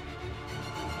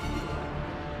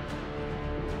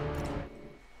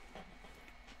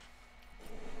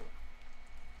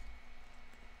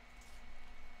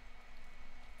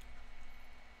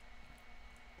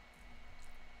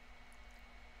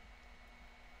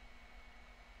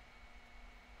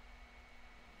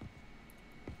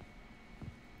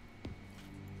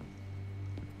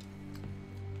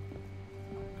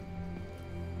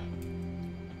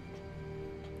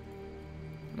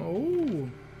 Oh.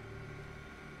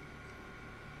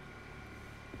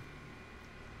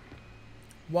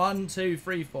 One, two,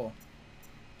 three, four.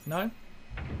 No?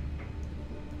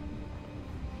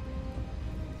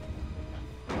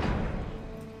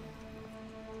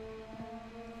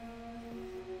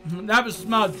 That was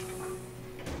smug.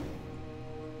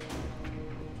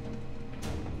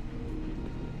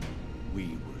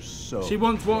 We were so... She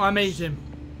wants what I'm eating.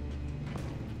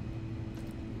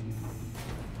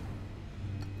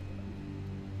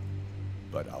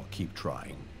 But I'll keep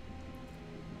trying.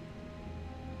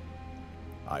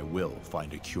 I will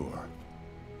find a cure.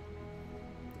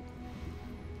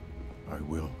 I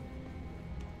will.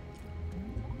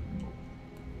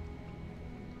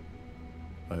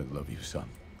 I love you, son.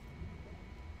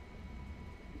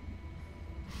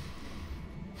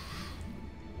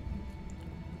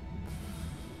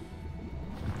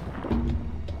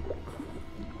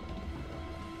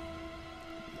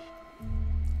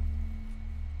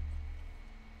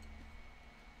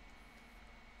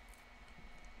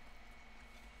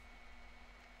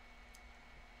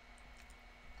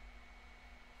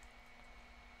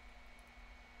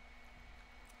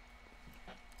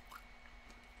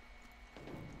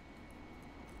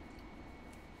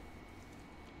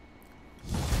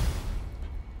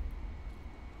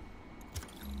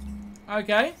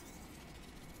 Okay.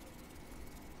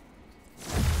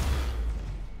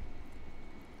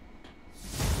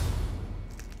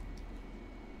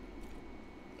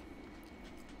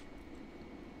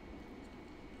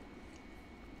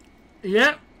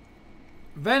 Yeah.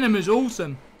 Venom is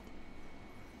awesome.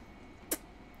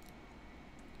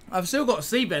 I've still got to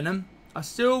see Venom. I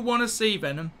still want to see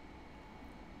Venom.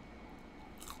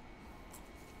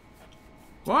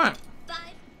 Right. 5,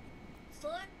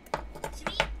 4,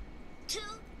 3, 2,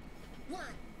 1.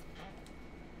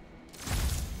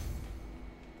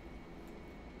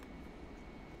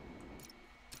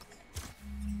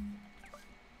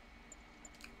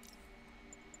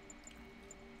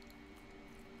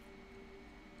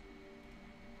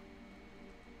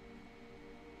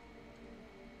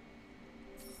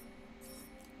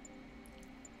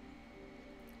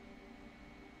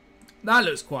 That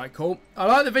looks quite cool. I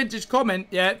like the vintage comment.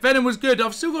 Yeah, Venom was good.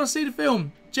 I've still got to see the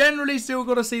film. Generally still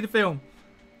got to see the film.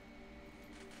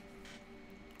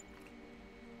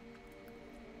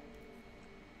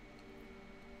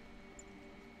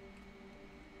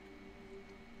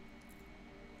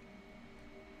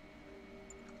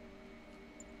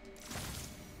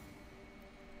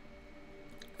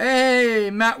 Hey,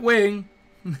 Matt Wing.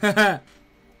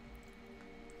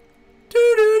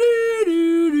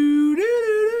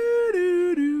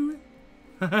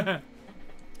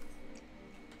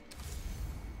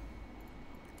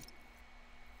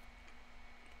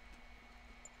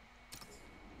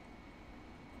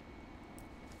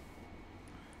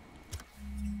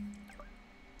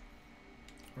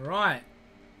 Right.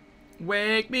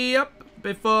 Wake me up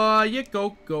before you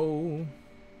go.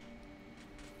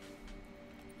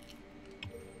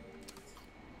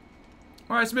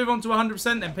 Alright, let's move on to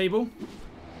 100% then, people.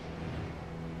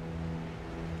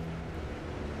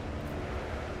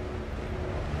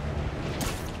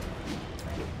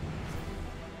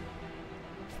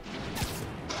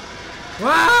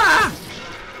 Ah!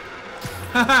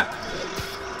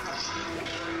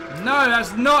 No,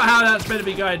 that's not how that's meant to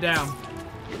be going down.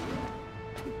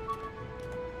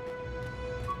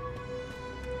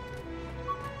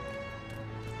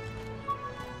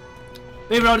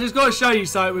 People, I've just got to show you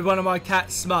something with one of my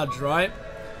cats, Smudge, right?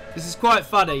 This is quite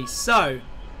funny. So,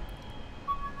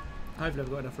 hopefully I've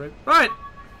got enough room. Right.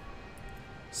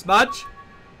 Smudge.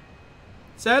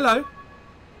 Say hello.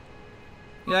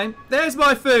 You know, there's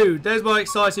my food. There's my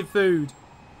exciting food.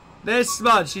 There's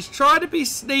Smudge. She's trying to be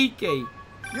sneaky.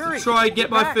 Yuri, To try and get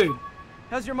my food.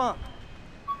 How's your mom?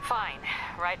 Fine.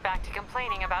 Right back to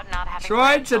complaining about not having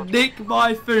Trying to grandchildren. nick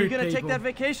my food, You gonna people. take that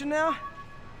vacation now?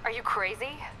 Are you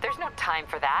crazy? There's no time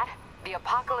for that. The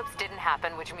apocalypse didn't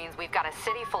happen, which means we've got a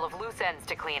city full of loose ends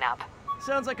to clean up.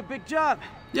 Sounds like a big job.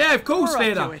 Yeah, of course,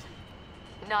 We're up to Lena. it.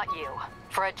 Not you.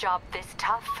 For a job this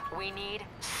tough, we need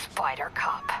Spider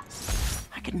Cop.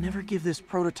 I could never give this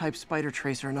prototype spider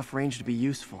tracer enough range to be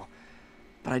useful.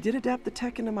 But I did adapt the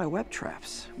tech into my web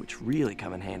traps, which really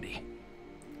come in handy.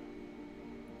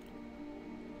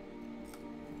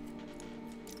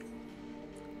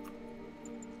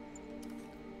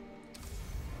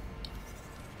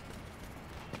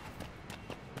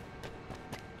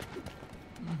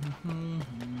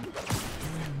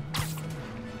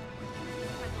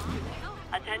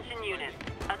 Attention units.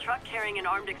 A truck carrying an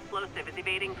armed explosive is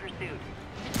evading pursuit.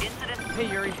 Incident...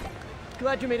 Hey, Yuri.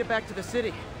 Glad you made it back to the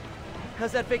city.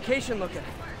 How's that vacation looking?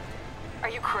 Are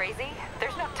you crazy?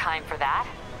 There's no time for that.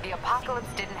 The apocalypse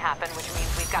didn't happen, which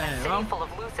means we've got a city full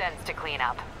of loose ends to clean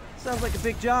up. Sounds like a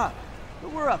big job,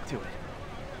 but we're up to it.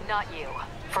 Not you.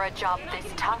 For a job this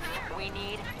tough, we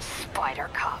need Spider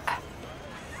Cop.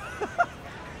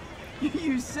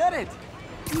 You said it.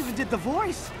 You even did the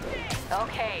voice.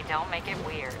 Okay, don't make it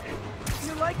weird.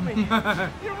 You like me.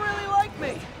 You really like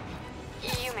me.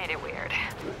 You made it weird.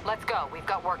 Let's go. We've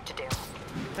got work to do.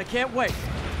 I can't wait.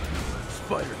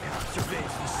 Spider Cop surveys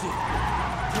the city.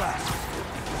 Blast.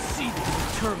 Seething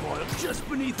with turmoil just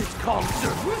beneath its calm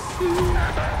surface.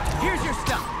 Here's your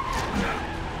stuff.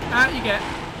 Out you get.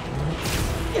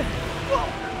 Yeah.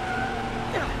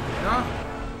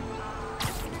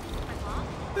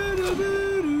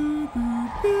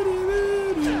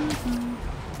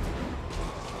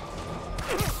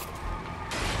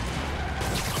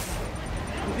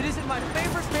 If it isn't my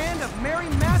favorite band of merry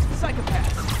masked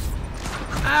psychopaths.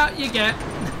 Out you get.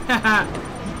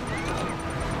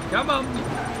 Come on.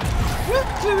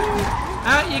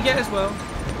 Out you get as well.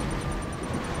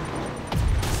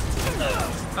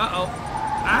 Uh-oh.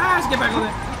 Ah, let's get back on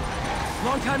it.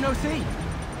 Long time no see.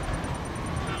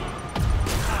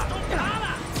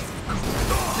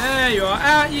 There you are.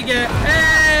 Out you get.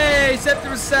 Hey,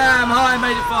 Septimus Sam. Hi,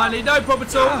 made it finally. No problem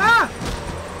at all. Ah!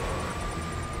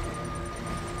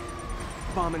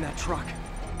 Bomb in that truck.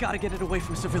 Gotta get it away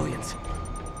from civilians.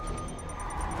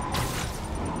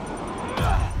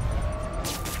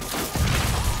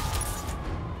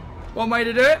 One way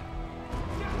to do it.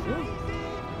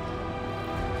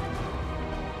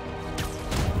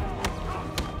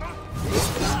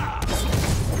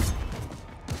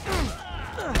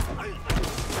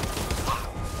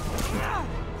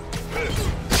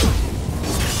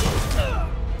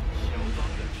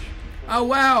 Oh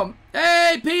wow.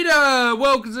 Hey Peter,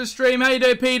 welcome to the stream. How you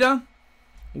doing, Peter?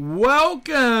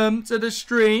 Welcome to the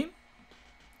stream.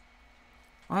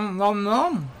 Nom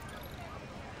nom.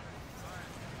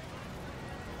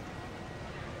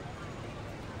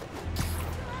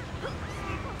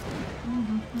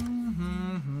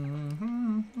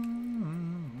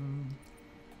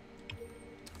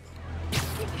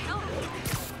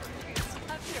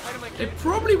 It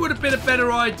probably would have been a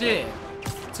better idea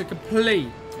to complete.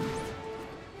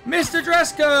 Mr.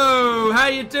 Dresco, how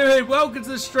you doing? Welcome to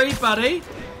the stream, buddy.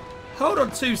 Hold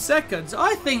on 2 seconds.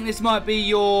 I think this might be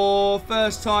your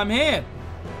first time here.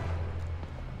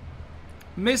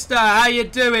 Mister, how you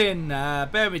doing? Bear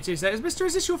with me 2 seconds. Mister,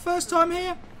 is this your first time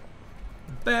here?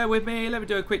 Bear with me. Let me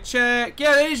do a quick check.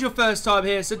 Yeah, it is your first time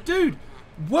here. So, dude,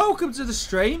 welcome to the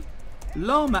stream.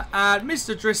 Llama ad.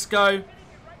 Mr. Driscoll.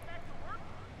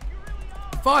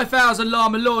 5,000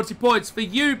 Llama loyalty points for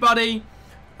you, buddy.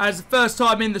 As the first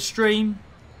time in the stream.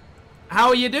 How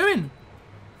are you doing?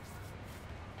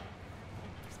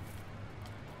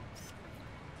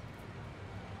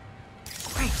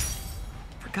 Great.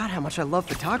 Forgot how much I love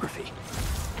photography.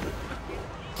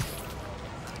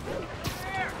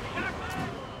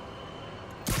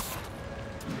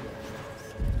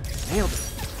 Nailed it.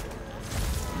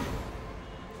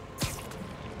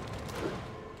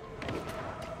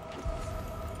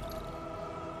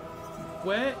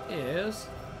 Where is...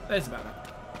 There's about it.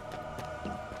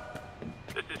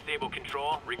 This is Stable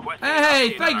Control.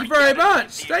 Hey, thank you very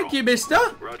much. Thank you, mister.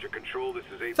 Roger, Control. This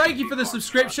is Thank you for the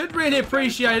subscription. Really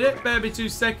appreciate it. Bear me 2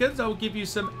 seconds. I will give you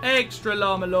some extra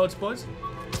Llama Lords points.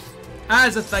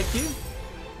 As a thank you.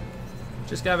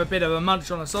 Just gonna have a bit of a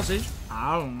munch on a sausage.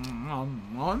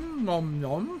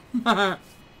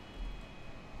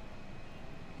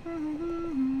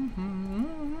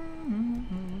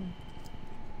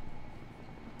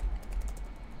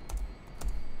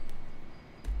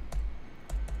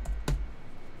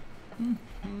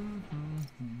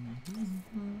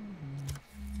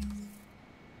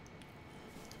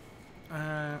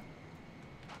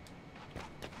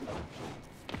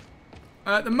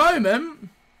 At the moment,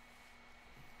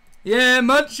 yeah,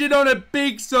 munching on a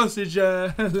big sausage,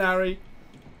 Larry.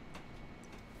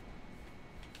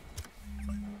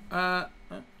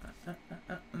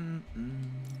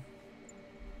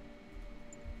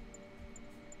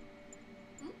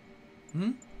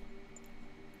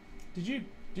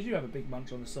 Did you have a big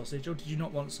munch on the sausage, or did you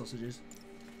not want sausages?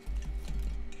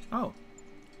 Oh.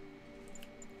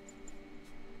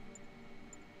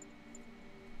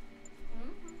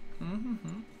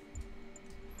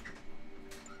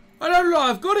 I don't look like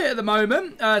I've got it at the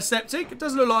moment, Septic. It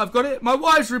doesn't look like I've got it. My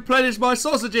wife's replenished my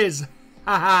sausages.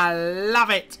 Haha, love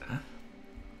it.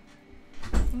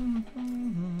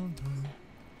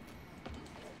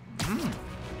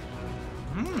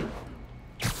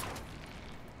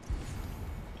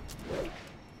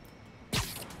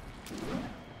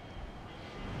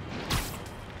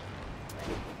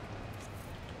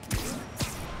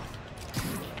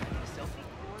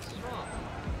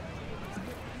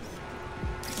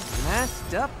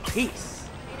 Messed up piece.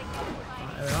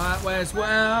 Alright, where's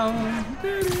well?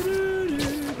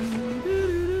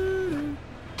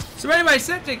 So anyway,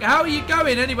 Septic, how are you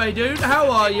going anyway, dude?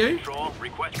 How are you? Control,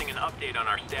 requesting an update on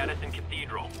our status in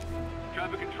Cathedral.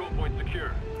 Traffic control point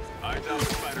secure. Eyes out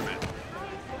for Spiderman.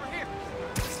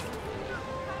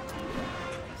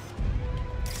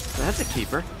 That's a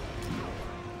keeper.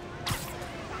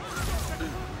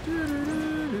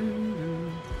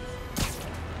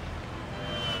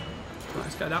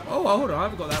 Let's go that. Oh, hold on, I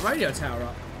haven't got that radio tower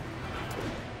up.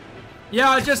 Yeah,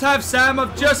 I just have, Sam.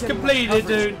 I've just completed,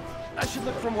 dude. I should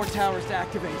look for more towers to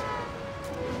activate.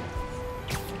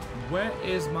 Where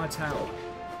is my tower?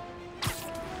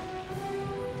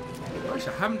 Gosh,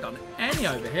 I haven't done any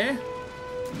over here.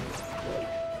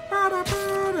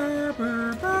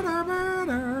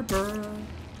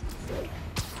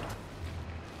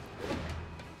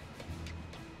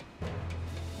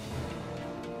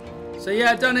 So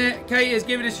yeah, done it. Kate is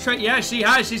giving us yeah, she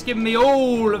has. She's given me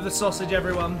all of the sausage,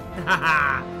 everyone.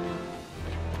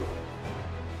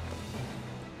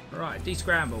 Right,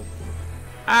 descramble.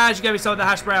 Ah, she gave me some of the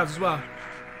hash browns as well.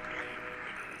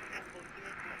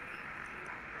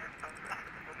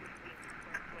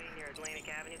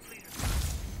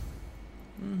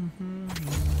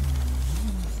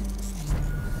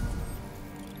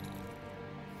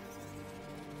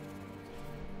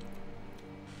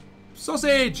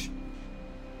 Sausage!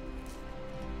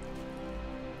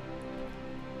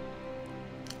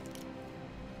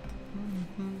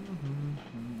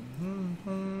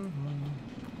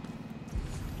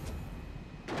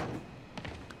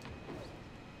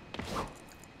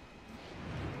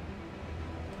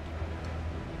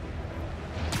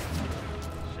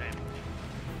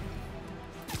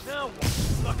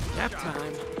 Nap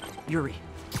time. Yuri,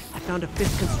 I found a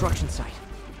 5th construction site.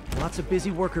 Lots of busy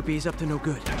worker bees up to no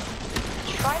good.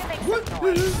 Try to make some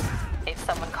noise. If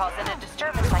someone calls in a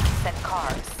disturbance, I can send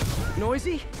cars.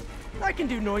 Noisy? I can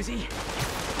do noisy.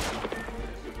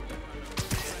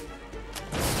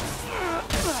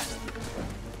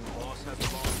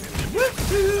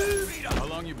 How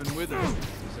long you been with us?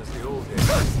 Says the old days.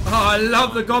 Oh, I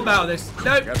love the gob out of this.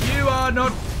 Nope, you are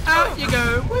not. Out you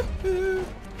go. Woohoo.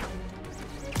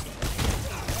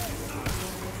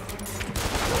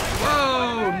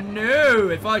 Whoa, no.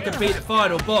 If I can beat the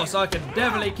final boss, I can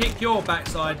definitely kick your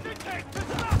backside.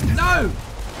 No.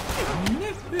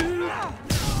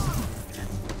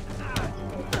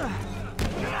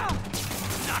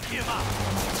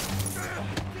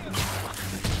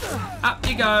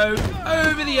 you go.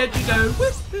 Over the edge you go.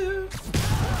 Woohoo.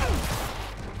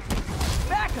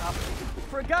 Back up!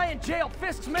 For a guy in jail,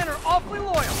 Fisk's men are awfully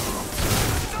loyal.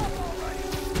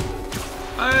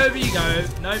 Over you go.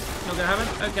 Nope, not gonna happen.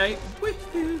 Okay.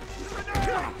 Woohoo.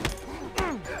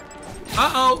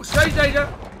 Uh-oh, strange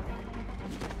danger.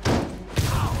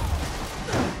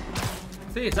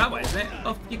 See, it's that way, isn't it?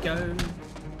 Off you go.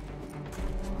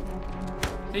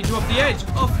 Need you off the edge.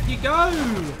 Off you go.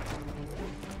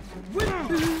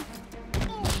 Woohoo.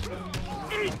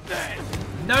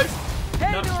 Nope.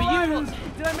 Hey, Not new for arrivals. you.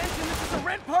 Did I mention this is a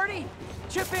rent party?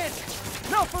 Chip in.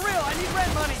 No, for real, I need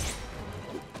rent money.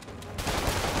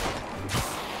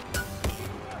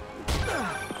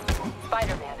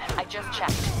 Spider-Man, I just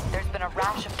checked. There's been a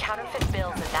rash of counterfeit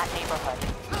bills in that neighborhood.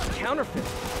 Counterfeit?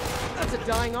 That's a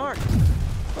dying art.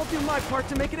 I'll do my part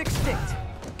to make it extinct.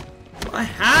 My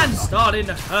hand's starting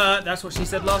to hurt. That's what she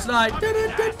said last night.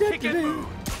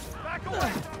 Back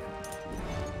away.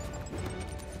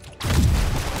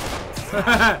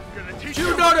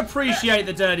 Do not appreciate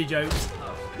the dirty jokes.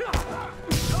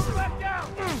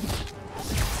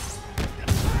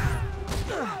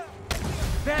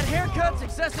 Bad haircuts,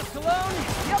 excessive cologne.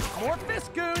 Yep, more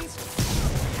Fisk goons.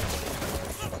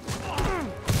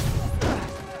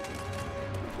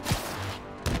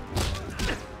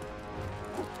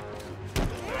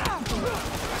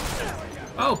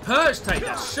 Oh, Perch take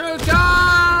the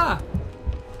sugar!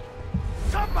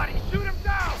 Somebody shoot him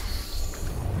down!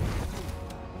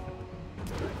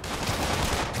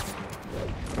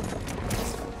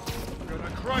 I'm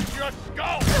gonna crush your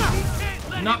skull!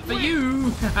 Not for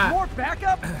you! More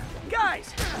backup?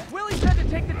 Guys, Willie said to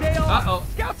take the day off. Uh-oh.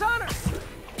 Scouts honors!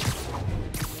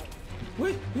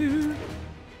 Woohoo!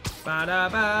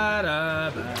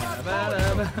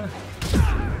 Ba-da-ba-da-ba-da-ba-da-ba.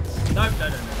 No.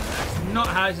 That's not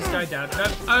how this is going down. No,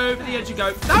 over the edge you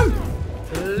go. No!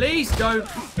 Please don't.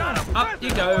 Up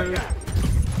you go.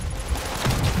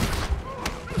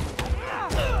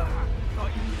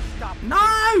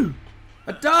 No!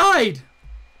 I died!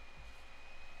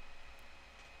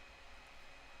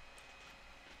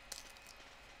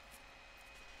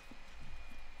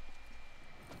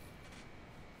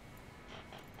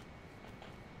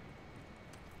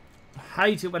 I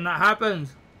hate it when that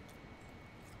happens.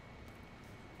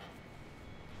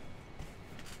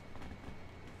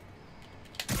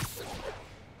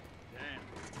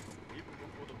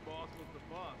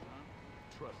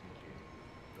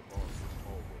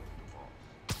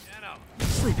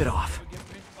 Sleep it off.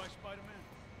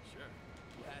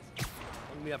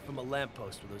 Hung me up from a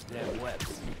lamppost with those damn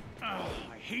webs. Oh,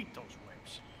 I hate those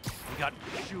webs. We got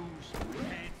shoes,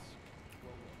 pants.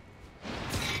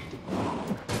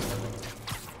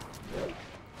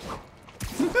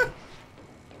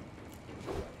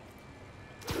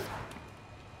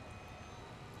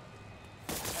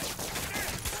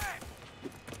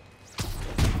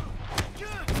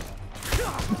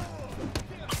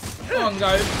 On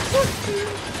go.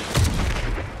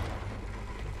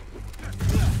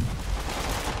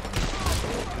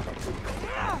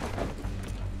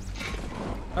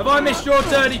 Have I missed your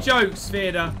dirty jokes,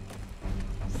 Theodore?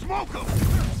 Smoke 'em!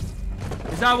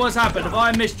 Is that what's happened? Have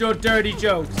I missed your dirty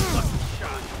jokes?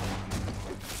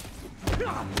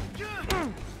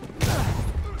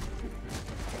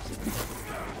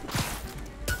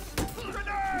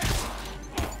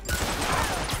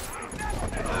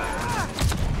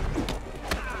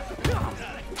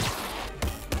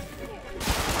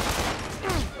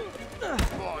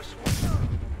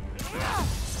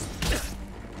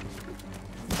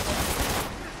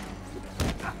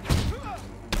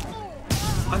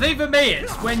 I think for me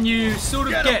it's when you sort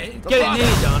of get it nearly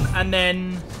done and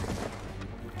then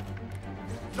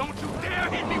Don't you dare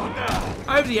hit me with that!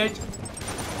 over the edge.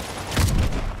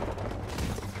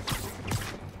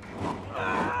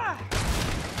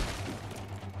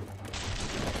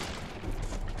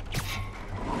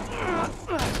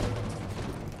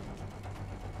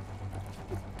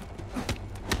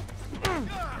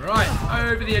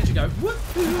 Right, over the edge you go.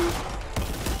 Woohoo!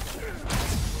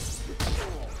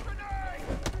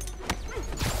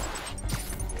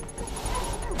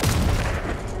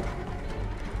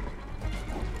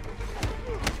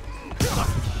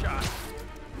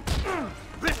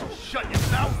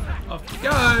 Off you go.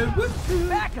 Woohoo.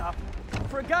 Back up!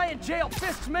 For a guy in jail,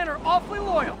 Fisk's men are awfully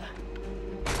loyal.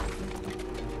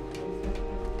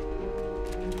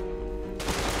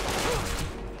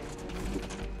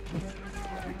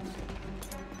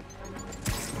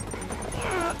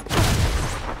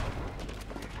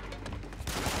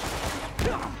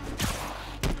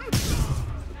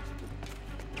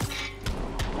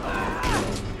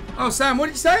 Oh, Sam, what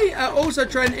did you say? Also,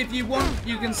 Trent, if you want,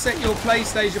 you can set your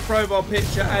PlayStation profile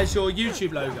picture as your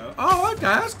YouTube logo. Oh, okay,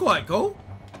 that's quite cool.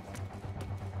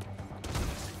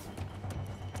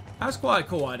 That's quite a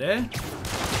cool idea.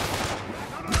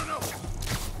 No.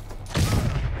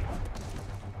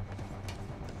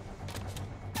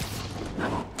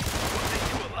 We'll take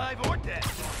you alive or dead.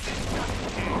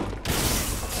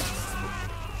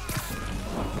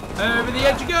 Over the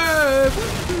edge you go.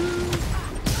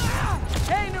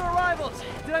 Hey, new arrivals!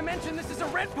 Did I mention this is a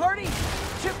rent party?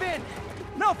 Chip in.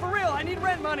 No, for real, I need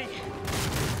rent money.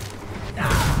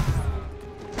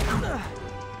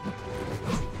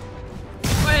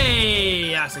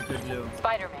 Hey, that's a good look.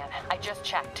 Spider-Man, I just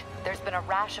checked. There's been a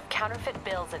rash of counterfeit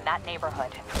bills in that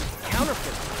neighborhood.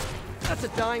 Counterfeit? That's a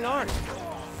dying art.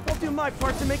 I'll do my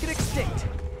part to make it extinct.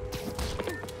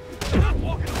 I'm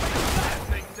walking away with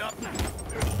things up.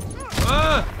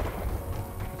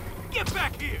 Get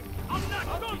back here! I'm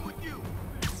not done with you!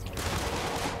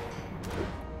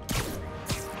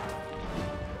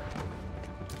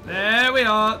 There we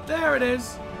are. There it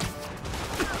is.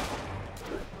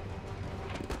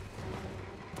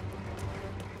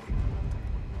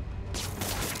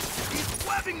 He's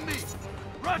webbing me!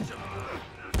 Rush him!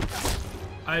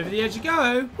 Over the edge you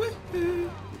go. Woohoo.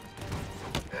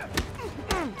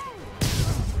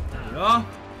 There you are.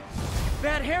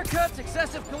 Bad haircuts,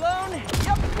 excessive cologne.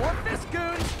 Yep, more fist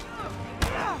goons.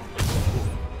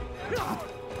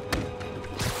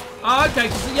 Oh, okay,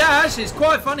 yeah, actually, it's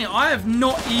quite funny. I have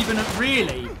not even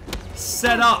really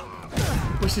set up,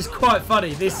 which is quite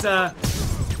funny. This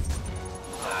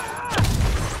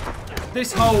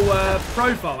this whole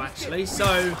profile, actually.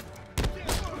 So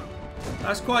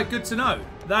that's quite good to know.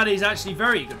 That is actually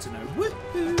very good to know.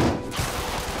 Woohoo!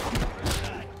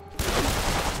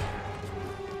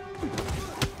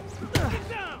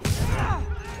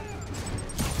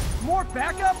 More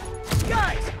backup?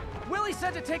 Guys, Willie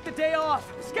said to take the day off.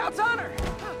 Scout's honor.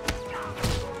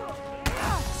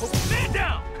 Stand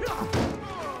down!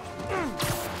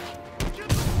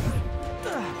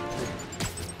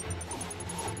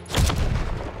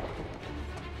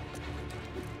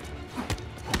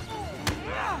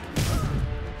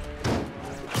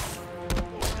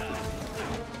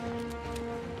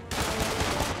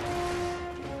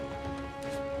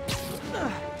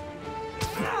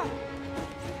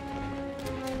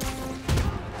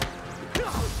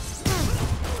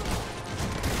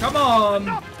 Come on!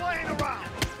 Stop playing around!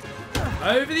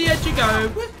 Over the edge you go.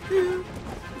 Woohoo!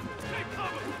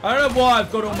 I don't know why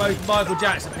I've got almost Michael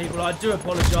Jackson, people. I do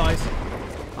apologise.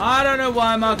 I don't know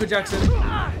why Michael Jackson.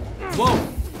 Whoa!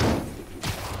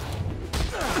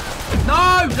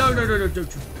 No! Don't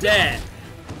you dare!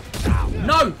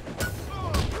 No!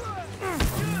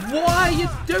 Why are you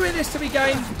doing this to me,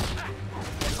 game?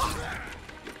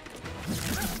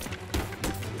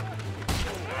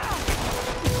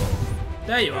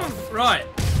 There you are. Right.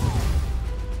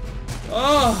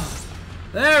 Oh,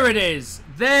 there it is.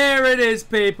 There it is,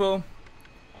 people.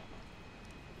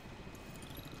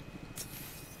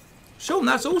 Sean,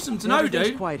 that's awesome to know,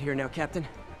 dude. Quiet here now, Captain.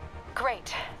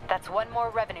 Great. That's one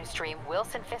more revenue stream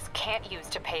Wilson Fisk can't use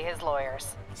to pay his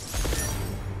lawyers.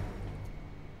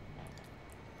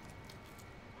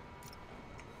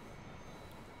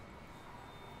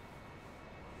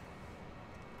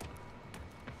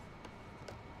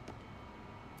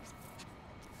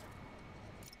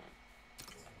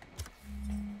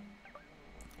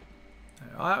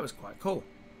 Oh, that was quite cool.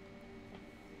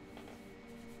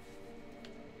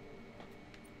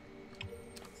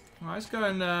 Alright, let's go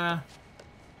and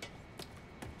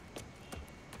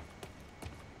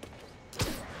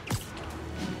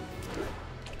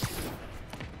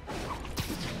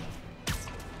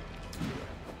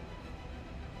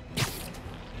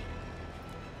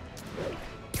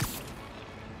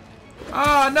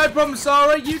no problem,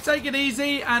 Sarah. You take it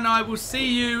easy, and I will see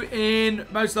you in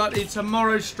most likely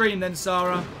tomorrow's stream then,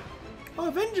 Sarah. Oh,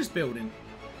 Avengers building.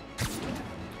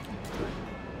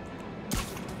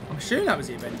 I'm assuming that was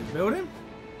the Avengers building.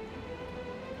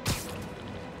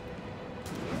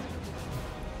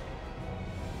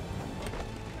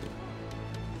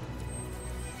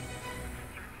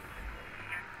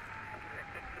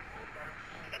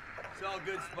 It's all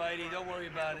good, Spidey. Don't worry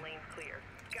about it. Lane clear.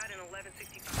 Got an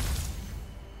 1165.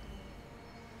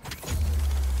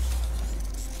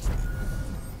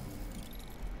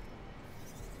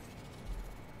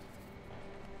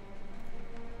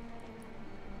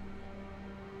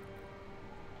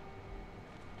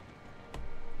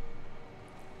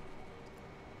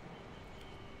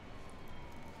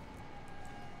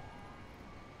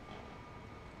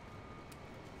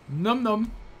 Num num.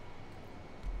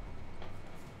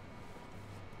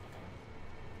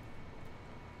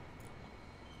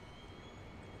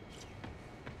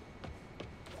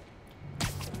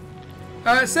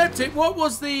 Septic, what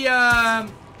was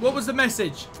the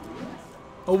message?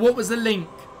 Or what was the link?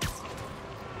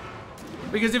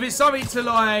 Because if it's something to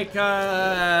like,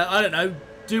 I don't know,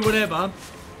 do whatever,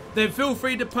 then feel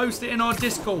free to post it in our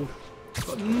Discord.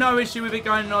 Got no issue with it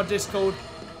going in our Discord.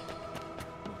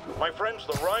 My friends,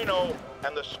 the Rhino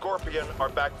and the Scorpion are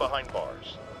back behind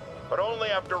bars. But only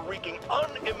after wreaking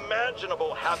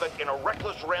unimaginable havoc in a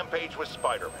reckless rampage with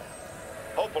Spiderman.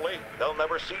 Hopefully, they'll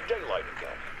never see daylight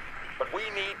again. But we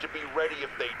need to be ready if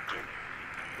they do.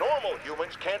 Normal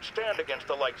humans can't stand against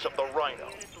the likes of the Rhino.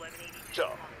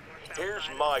 So, here's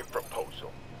my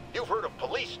proposal. You've heard of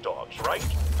police dogs, right?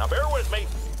 Now bear with me.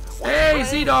 Hey,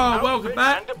 Z-Dog, welcome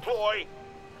back. And deploy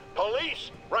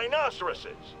police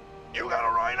rhinoceroses. You got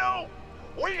a rhino?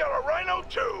 We got a rhino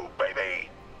too, baby!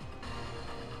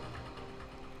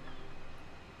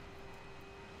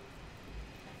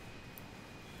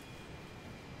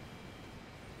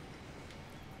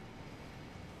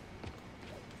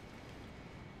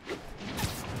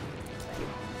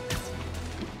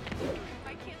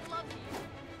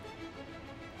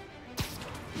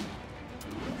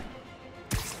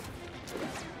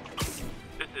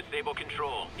 Disable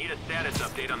control. Need a status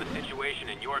update on the situation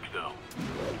in Yorkville.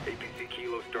 APC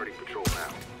Kilo starting patrol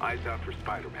now. Eyes out for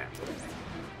Spider-Man.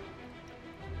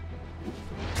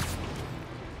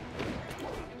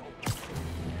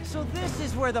 So this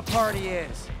is where the party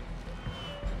is.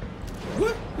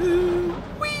 Woohoo!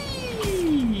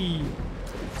 Whee!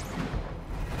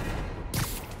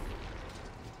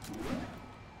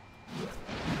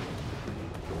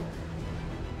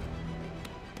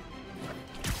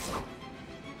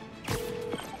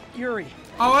 Yuri.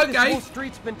 Oh, okay. This whole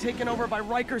street's been taken over by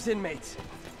Riker's inmates.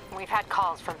 We've had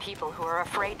calls from people who are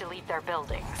afraid to leave their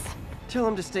buildings. Tell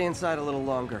them to stay inside a little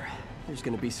longer. There's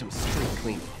gonna be some street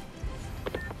cleaning.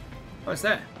 What's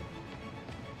that?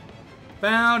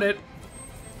 Found it.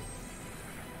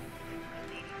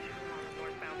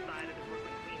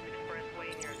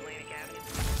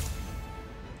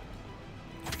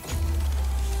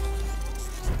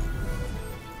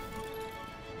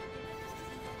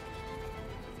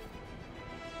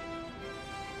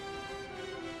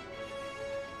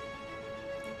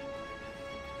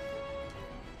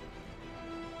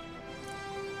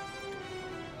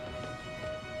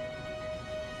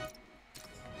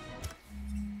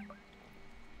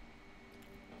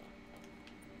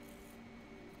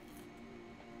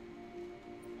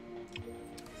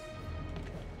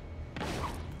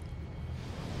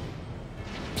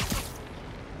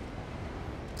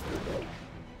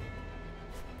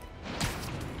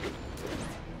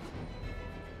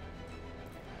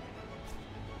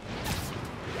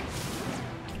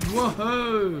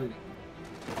 Whoa!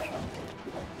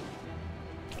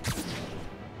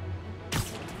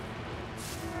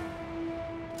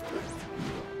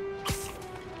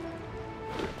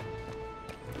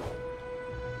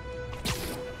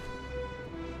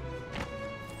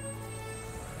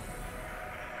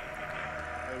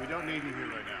 Hey, we don't need you here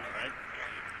right now, right?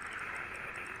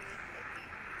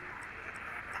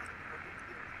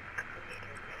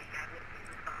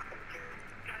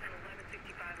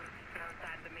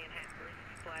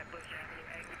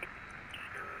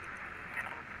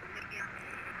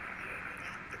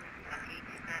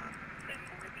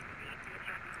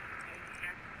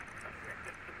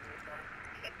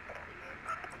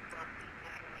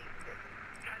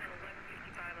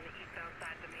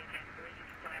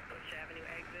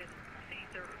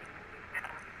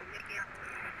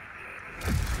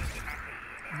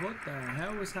 What the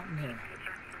hell was happening here?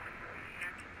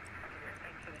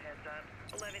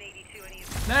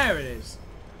 There it is.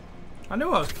 I knew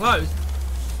I was close.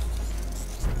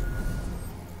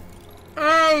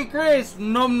 Hey, Chris,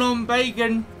 nom nom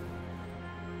bacon.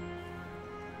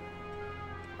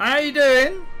 How you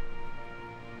doing?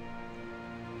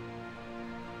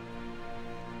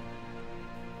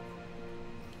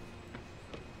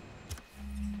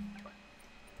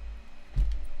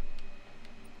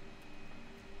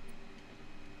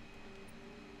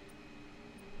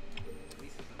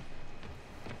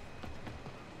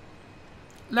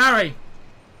 Larry,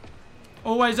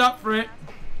 always up for it.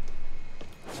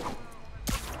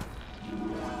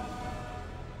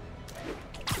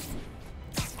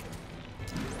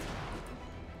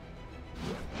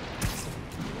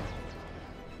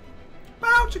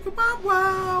 Bow chicka bow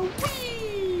wow,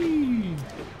 wee!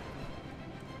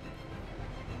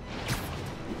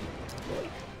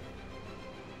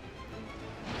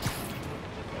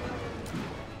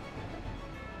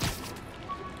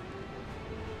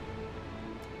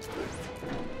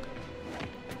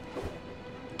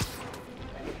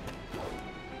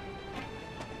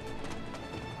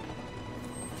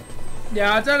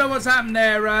 Yeah, I don't know what's happened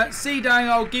there. C-Dang,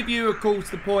 I'll give you a call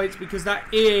to the points because that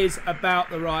is about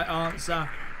the right answer.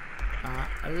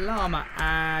 A llama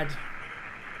ad.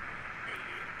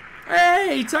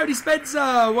 Hey, Tony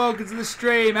Spencer, welcome to the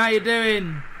stream. How you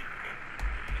doing?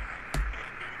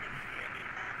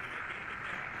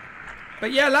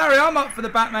 But yeah, Larry, I'm up for the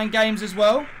Batman games as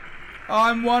well.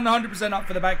 I'm 100% up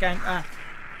for the Bat game.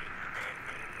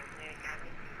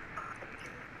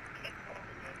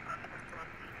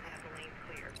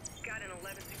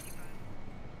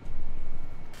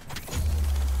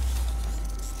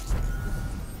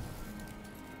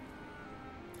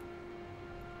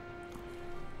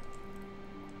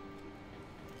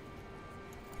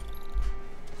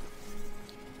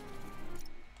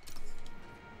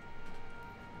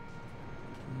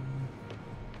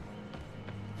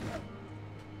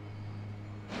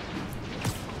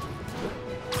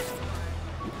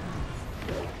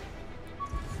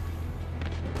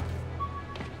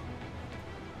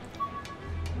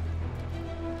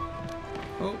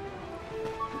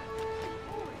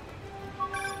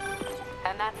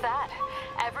 And that's that.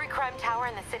 Every crime tower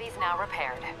in the city's now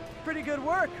repaired. Pretty good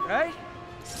work, right?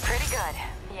 Pretty good,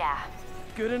 yeah.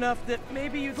 Good enough that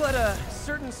maybe you'd let a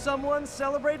certain someone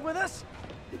celebrate with us?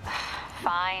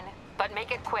 Fine, but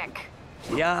make it quick.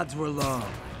 The odds were long,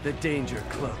 the danger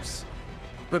close.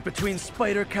 But between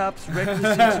Spider Cop's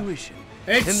reckless intuition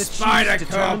and the Chief's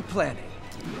determined planning,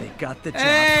 they got the job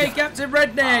done. Captain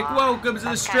Redneck, welcome to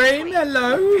the stream.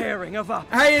 Hello. A pairing of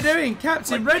opposites. How you doing,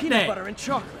 Captain like Redneck? Peanut butter and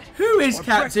chocolate. Who is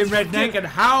Captain Redneck and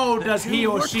how does he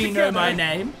or she know my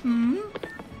name?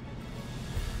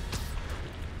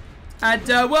 And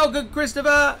welcome,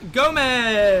 Christopher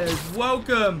Gomez.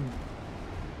 Welcome.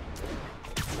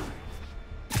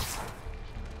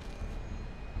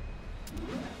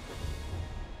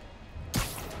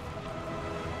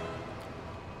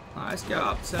 Let's go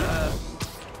up to...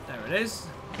 there it is.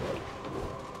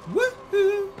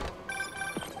 Woohoo!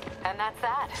 And that's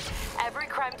that. Every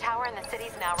crime tower in the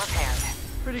city's now repaired.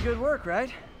 Pretty good work,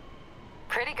 right?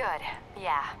 Pretty good,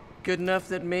 yeah. Good enough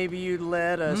that maybe you'd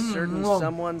let a certain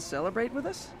someone celebrate with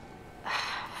us?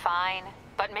 Fine,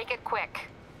 but make it quick.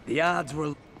 The odds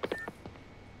were...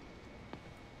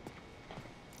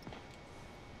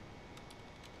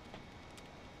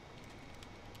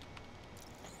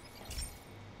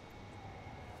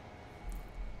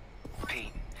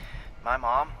 Pete, my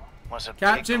mom was a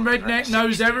Captain Redneck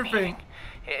knows everything.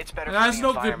 It's better That's for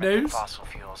the not good environment than news. fossil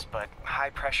fuels, but high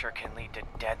pressure can lead to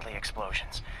deadly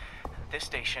explosions. This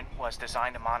station was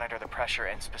designed to monitor the pressure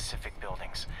in specific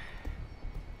buildings.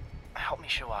 Help me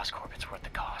show Oscorp it's worth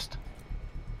the cost.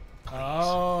 Please.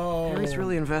 Oh. Harry's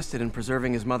really invested in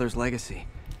preserving his mother's legacy.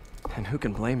 And who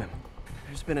can blame him?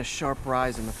 There's been a sharp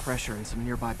rise in the pressure in some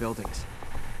nearby buildings.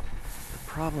 The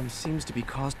problem seems to be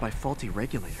caused by faulty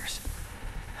regulators.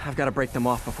 I've got to break them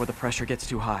off before the pressure gets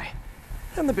too high.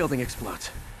 And the building explodes.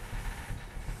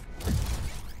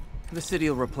 The city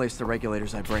will replace the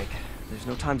regulators I break. There's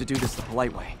no time to do this the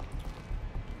polite way.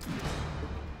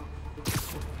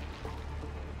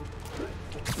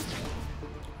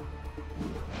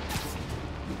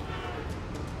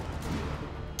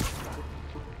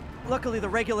 Luckily, the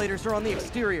regulators are on the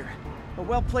exterior. A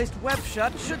well-placed web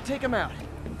shot should take them out.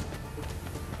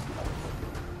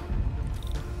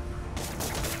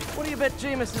 What do you bet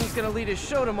Jameson's gonna lead his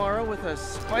show tomorrow with a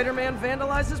Spider-Man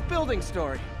vandalizes building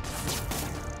story?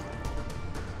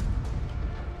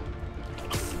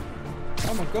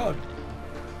 Oh my god.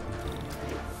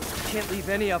 Can't leave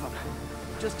any of them.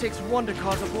 Just takes one to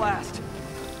cause a blast.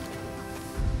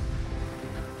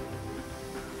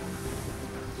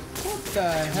 What the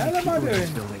hell am I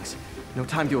doing? Buildings. No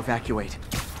time to evacuate.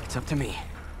 It's up to me.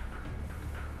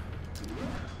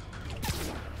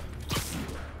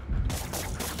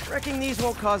 Wrecking these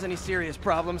won't cause any serious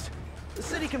problems. The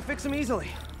city can fix them easily.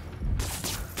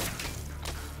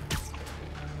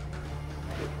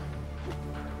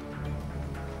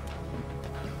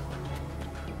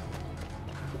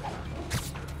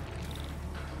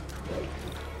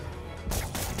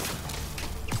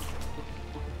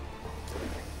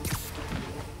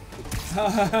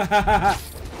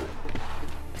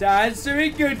 That's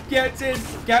doing good, Captain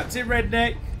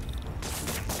Redneck.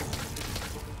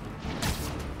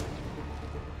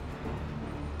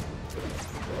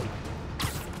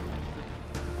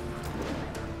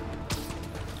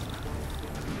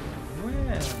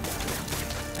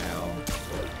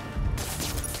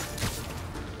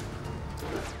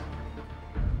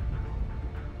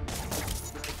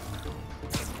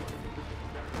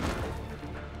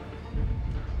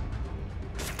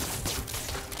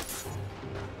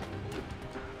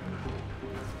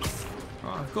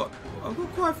 I've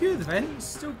got quite a few of the vents.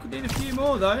 Still could need a few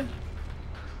more though.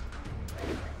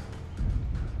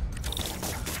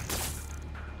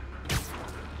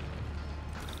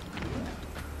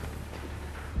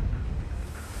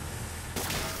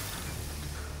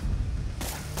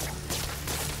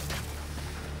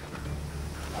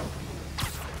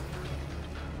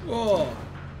 Whoa.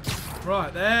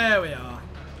 Right, there we are.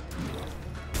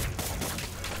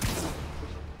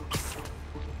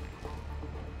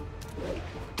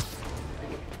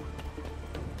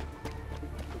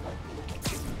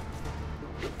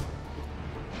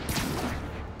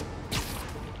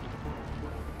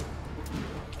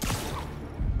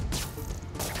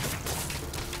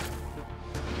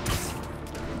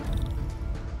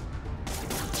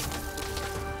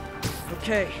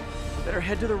 Okay, better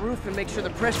head to the roof and make sure the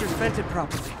pressure's vented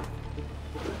properly.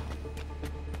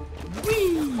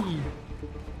 Whee!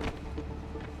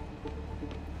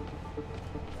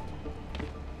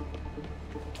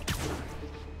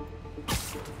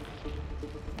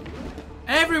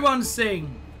 Everyone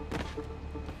sing!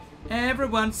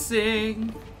 Everyone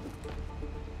sing!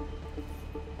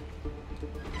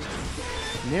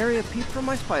 Nary a peep from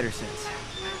my spider sense.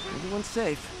 Everyone's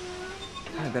safe.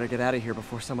 I better get out of here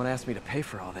before someone asks me to pay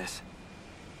for all this.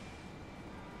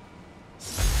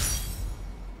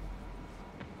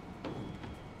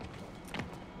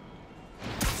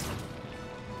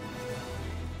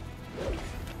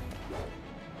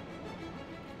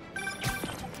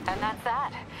 And that's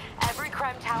that. Every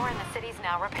crime tower in the city's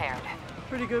now repaired.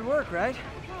 Pretty good work, right?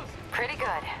 Pretty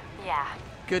good, yeah.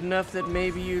 Good enough that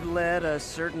maybe you'd let a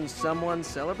certain someone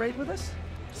celebrate with us?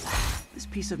 This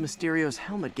piece of Mysterio's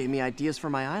helmet gave me ideas for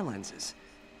my eye lenses.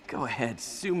 Go ahead,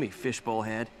 sue me, fishbowl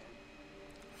head.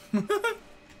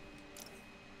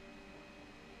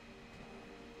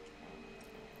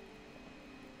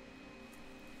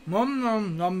 Nom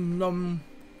nom nom nom.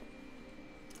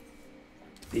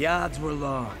 The odds were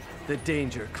long, the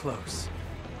danger close.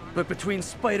 But between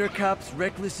Spider Cop's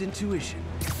reckless intuition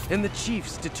and the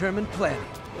Chief's determined planning,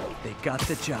 they got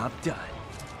the job done.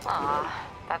 Aw,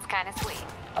 that's kind of sweet.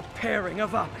 A pairing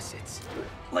of opposites,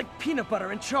 like peanut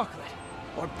butter and chocolate,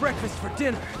 or breakfast for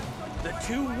dinner. The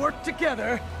two work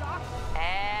together.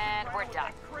 And we're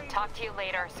done. Talk to you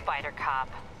later, Spider Cop.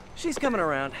 She's coming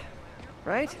around,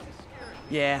 right?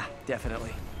 Yeah,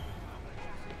 definitely.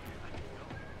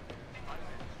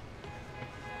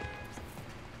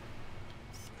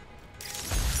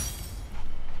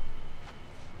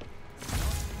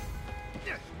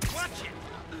 Watch it!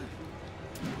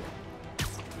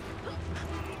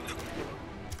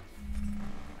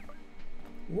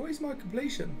 What is my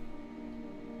completion?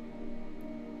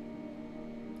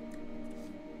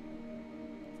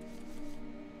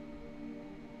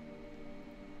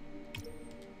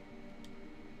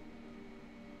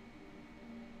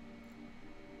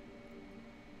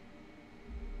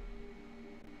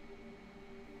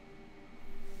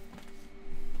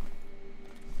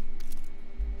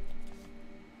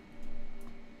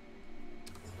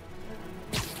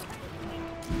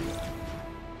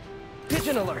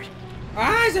 Pigeon alert!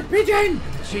 Ah, it's a pigeon!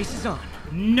 The chase is on.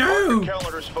 No! Mark your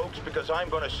calendars, folks, because I'm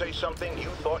going to say something you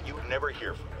thought you'd never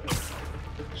hear from me.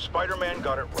 Spider-Man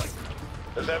got it right.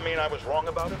 Does that mean I was wrong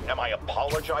about it? Am I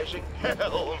apologizing?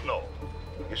 Hell no.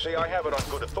 You see, I have it on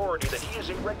good authority that he is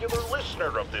a regular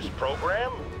listener of this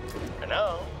program. And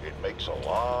now, it makes a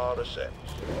lot of sense.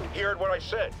 He heard what I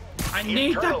said. I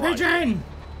need the pigeon!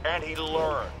 And he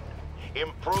learned,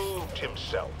 improved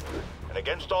himself. And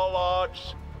against all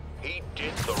odds, he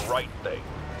did the right thing.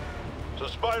 So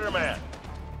Spider-Man,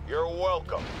 you're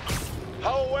welcome.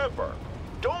 However,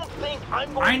 don't think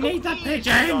I'm going to go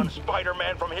easy on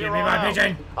Spider-Man from here on out.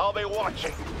 Pigeon. I'll be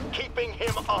watching, keeping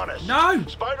him honest. No!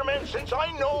 Spider-Man, since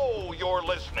I know you're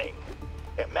listening,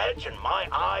 imagine my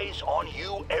eyes on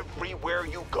you everywhere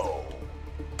you go.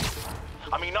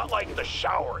 I mean, not like the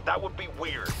shower. That would be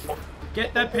weird. Or,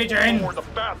 get the pigeon! Or the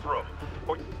bathroom.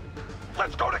 Or,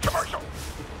 let's go to commercial.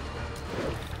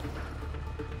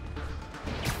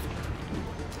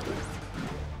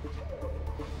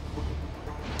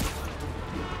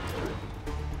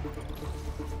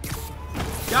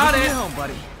 Got it! Home,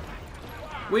 buddy.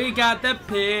 We got the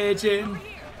pigeon.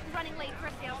 Running late for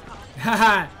a sales call.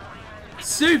 Haha.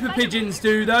 Super pigeons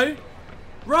do though.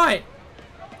 Right.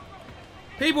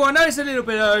 People, I know it's a little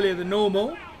bit earlier than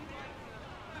normal.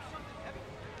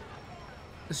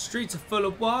 The streets are full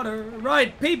of water.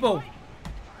 Right, people.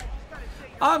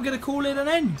 I'm going to call it an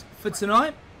end for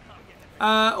tonight.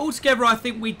 Altogether, I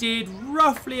think we did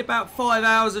roughly about 5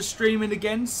 hours of streaming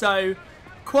again, so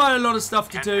quite a lot of stuff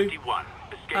to do.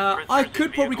 I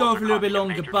could probably go off a little bit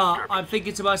longer, but I'm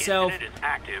thinking to myself,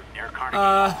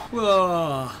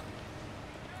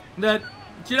 that,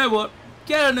 do you know what?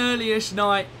 Get an early-ish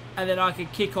night, and then I can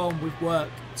kick on with work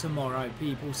tomorrow,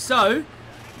 people. So,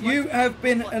 you have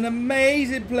been an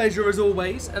amazing pleasure as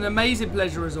always. An amazing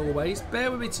pleasure as always.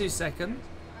 Bear with me 2 seconds.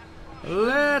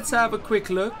 Let's have a quick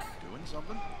look. Doing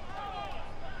something?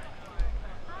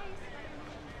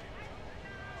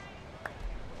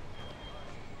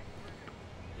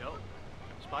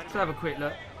 Let's have a quick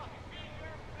look.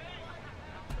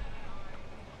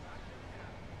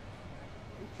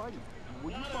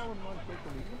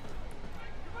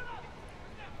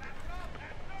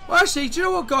 Well, actually, do you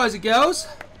know what, guys and girls?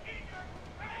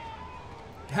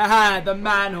 Haha, the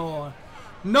man whore.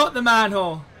 Not the man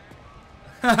whore.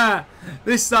 Haha,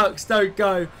 this sucks, don't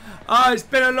go. Oh, it's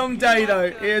been a long day, though.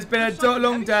 It has been a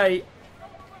long day.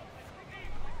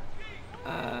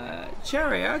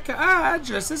 Cherry, okay. Ah,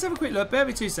 Andres, let's have a quick look. Bear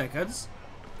me 2 seconds.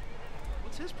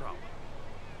 What's his problem?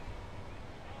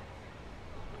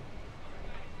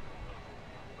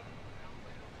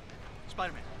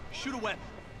 Spider-Man, shoot a weapon.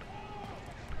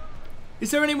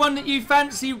 Is there anyone that you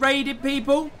fancy raiding,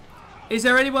 people? Is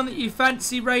there anyone that you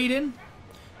fancy raiding?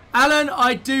 Alan,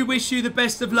 I do wish you the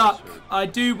best of luck. I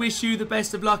do wish you the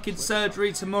best of luck in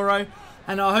surgery tomorrow.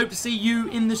 And I hope to see you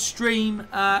in the stream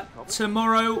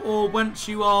tomorrow or once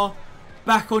you are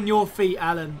back on your feet,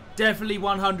 Alan. Definitely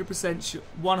 100%.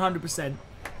 100%.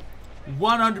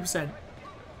 100%.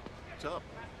 What's up?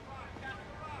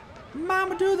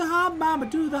 Mama do the hop, mama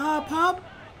do the hop hop.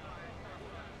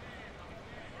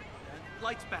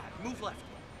 Lights bad. Move left.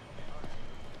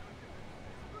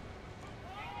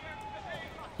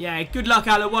 Yeah, good luck,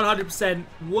 Alan. 100%.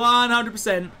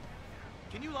 100%.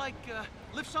 Can you, like,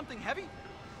 lift something heavy?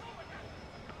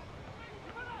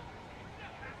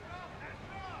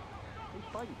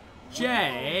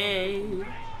 Jay.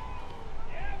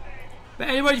 But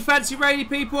anyway, you fancy raiding,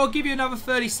 people? I'll give you another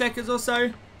 30 seconds or so.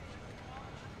 Are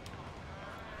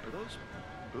those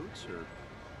boots or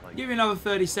like... Give you another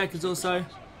 30 seconds or so.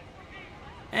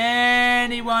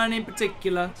 Anyone in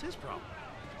particular? What's his problem?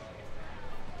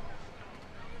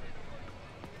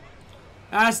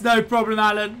 That's no problem,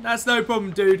 Alan. That's no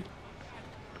problem, dude.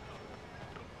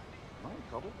 Am I in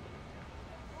trouble?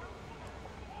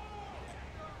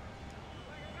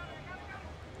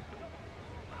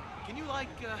 Can you, like,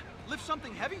 lift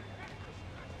something heavy?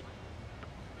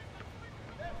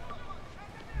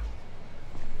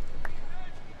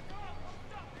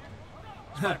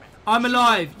 I'm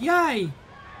alive. Yay.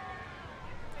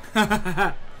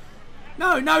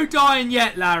 No dying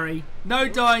yet, Larry. No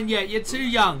dying yet. You're too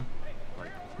young.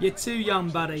 You're too young,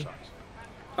 buddy.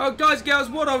 Oh, guys and girls,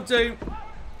 what I'll do,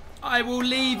 I will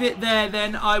leave it there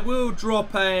then. I will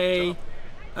drop a...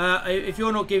 if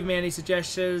you're not giving me any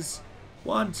suggestions...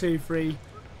 1, 2, 3,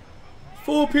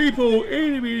 4 people.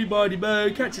 Eeny, meeny, miny, mo.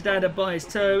 Catch it down by his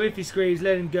toe. If he screams,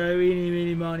 let him go. Eeny,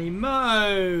 meeny, miny,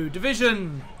 mo.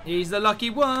 Division. He's the lucky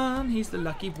one. He's the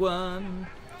lucky one.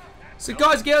 So,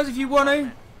 guys and girls, if you want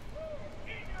to...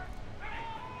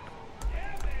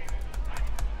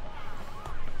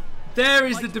 There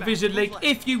is the Division link.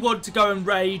 If you want to go and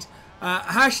raid,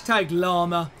 hashtag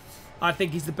Llama. I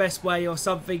think is the best way or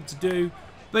something to do.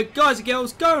 But, guys and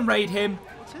girls, go and raid him.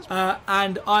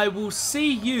 And I will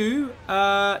see you...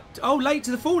 oh, Late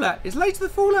to the Fallout. Is Late to the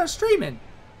Fallout streaming?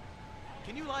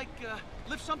 Can you, like,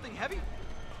 lift something heavy?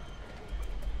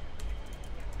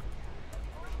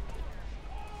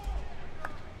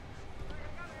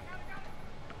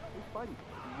 Hey, Spidey,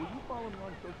 will you follow me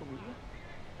on social media?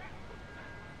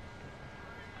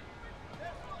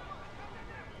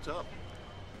 What's up?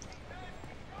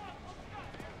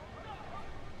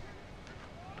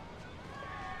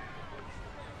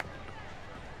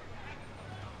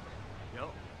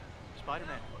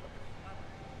 Spider-Man.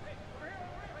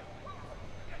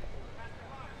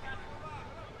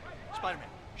 Spider-Man,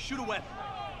 shoot a weapon.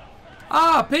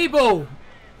 Ah, people!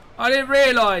 I didn't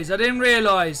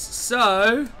realise.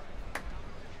 So,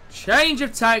 change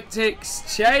of tactics.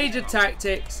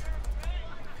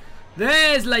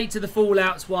 There's Late to the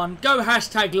Fallouts one. Go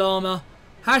hashtag Llama.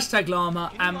 Hashtag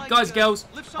Llama. And guys and girls,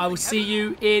 I will see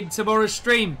you in tomorrow's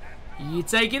stream. You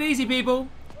take it easy, people.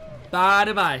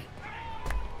 Bye-bye.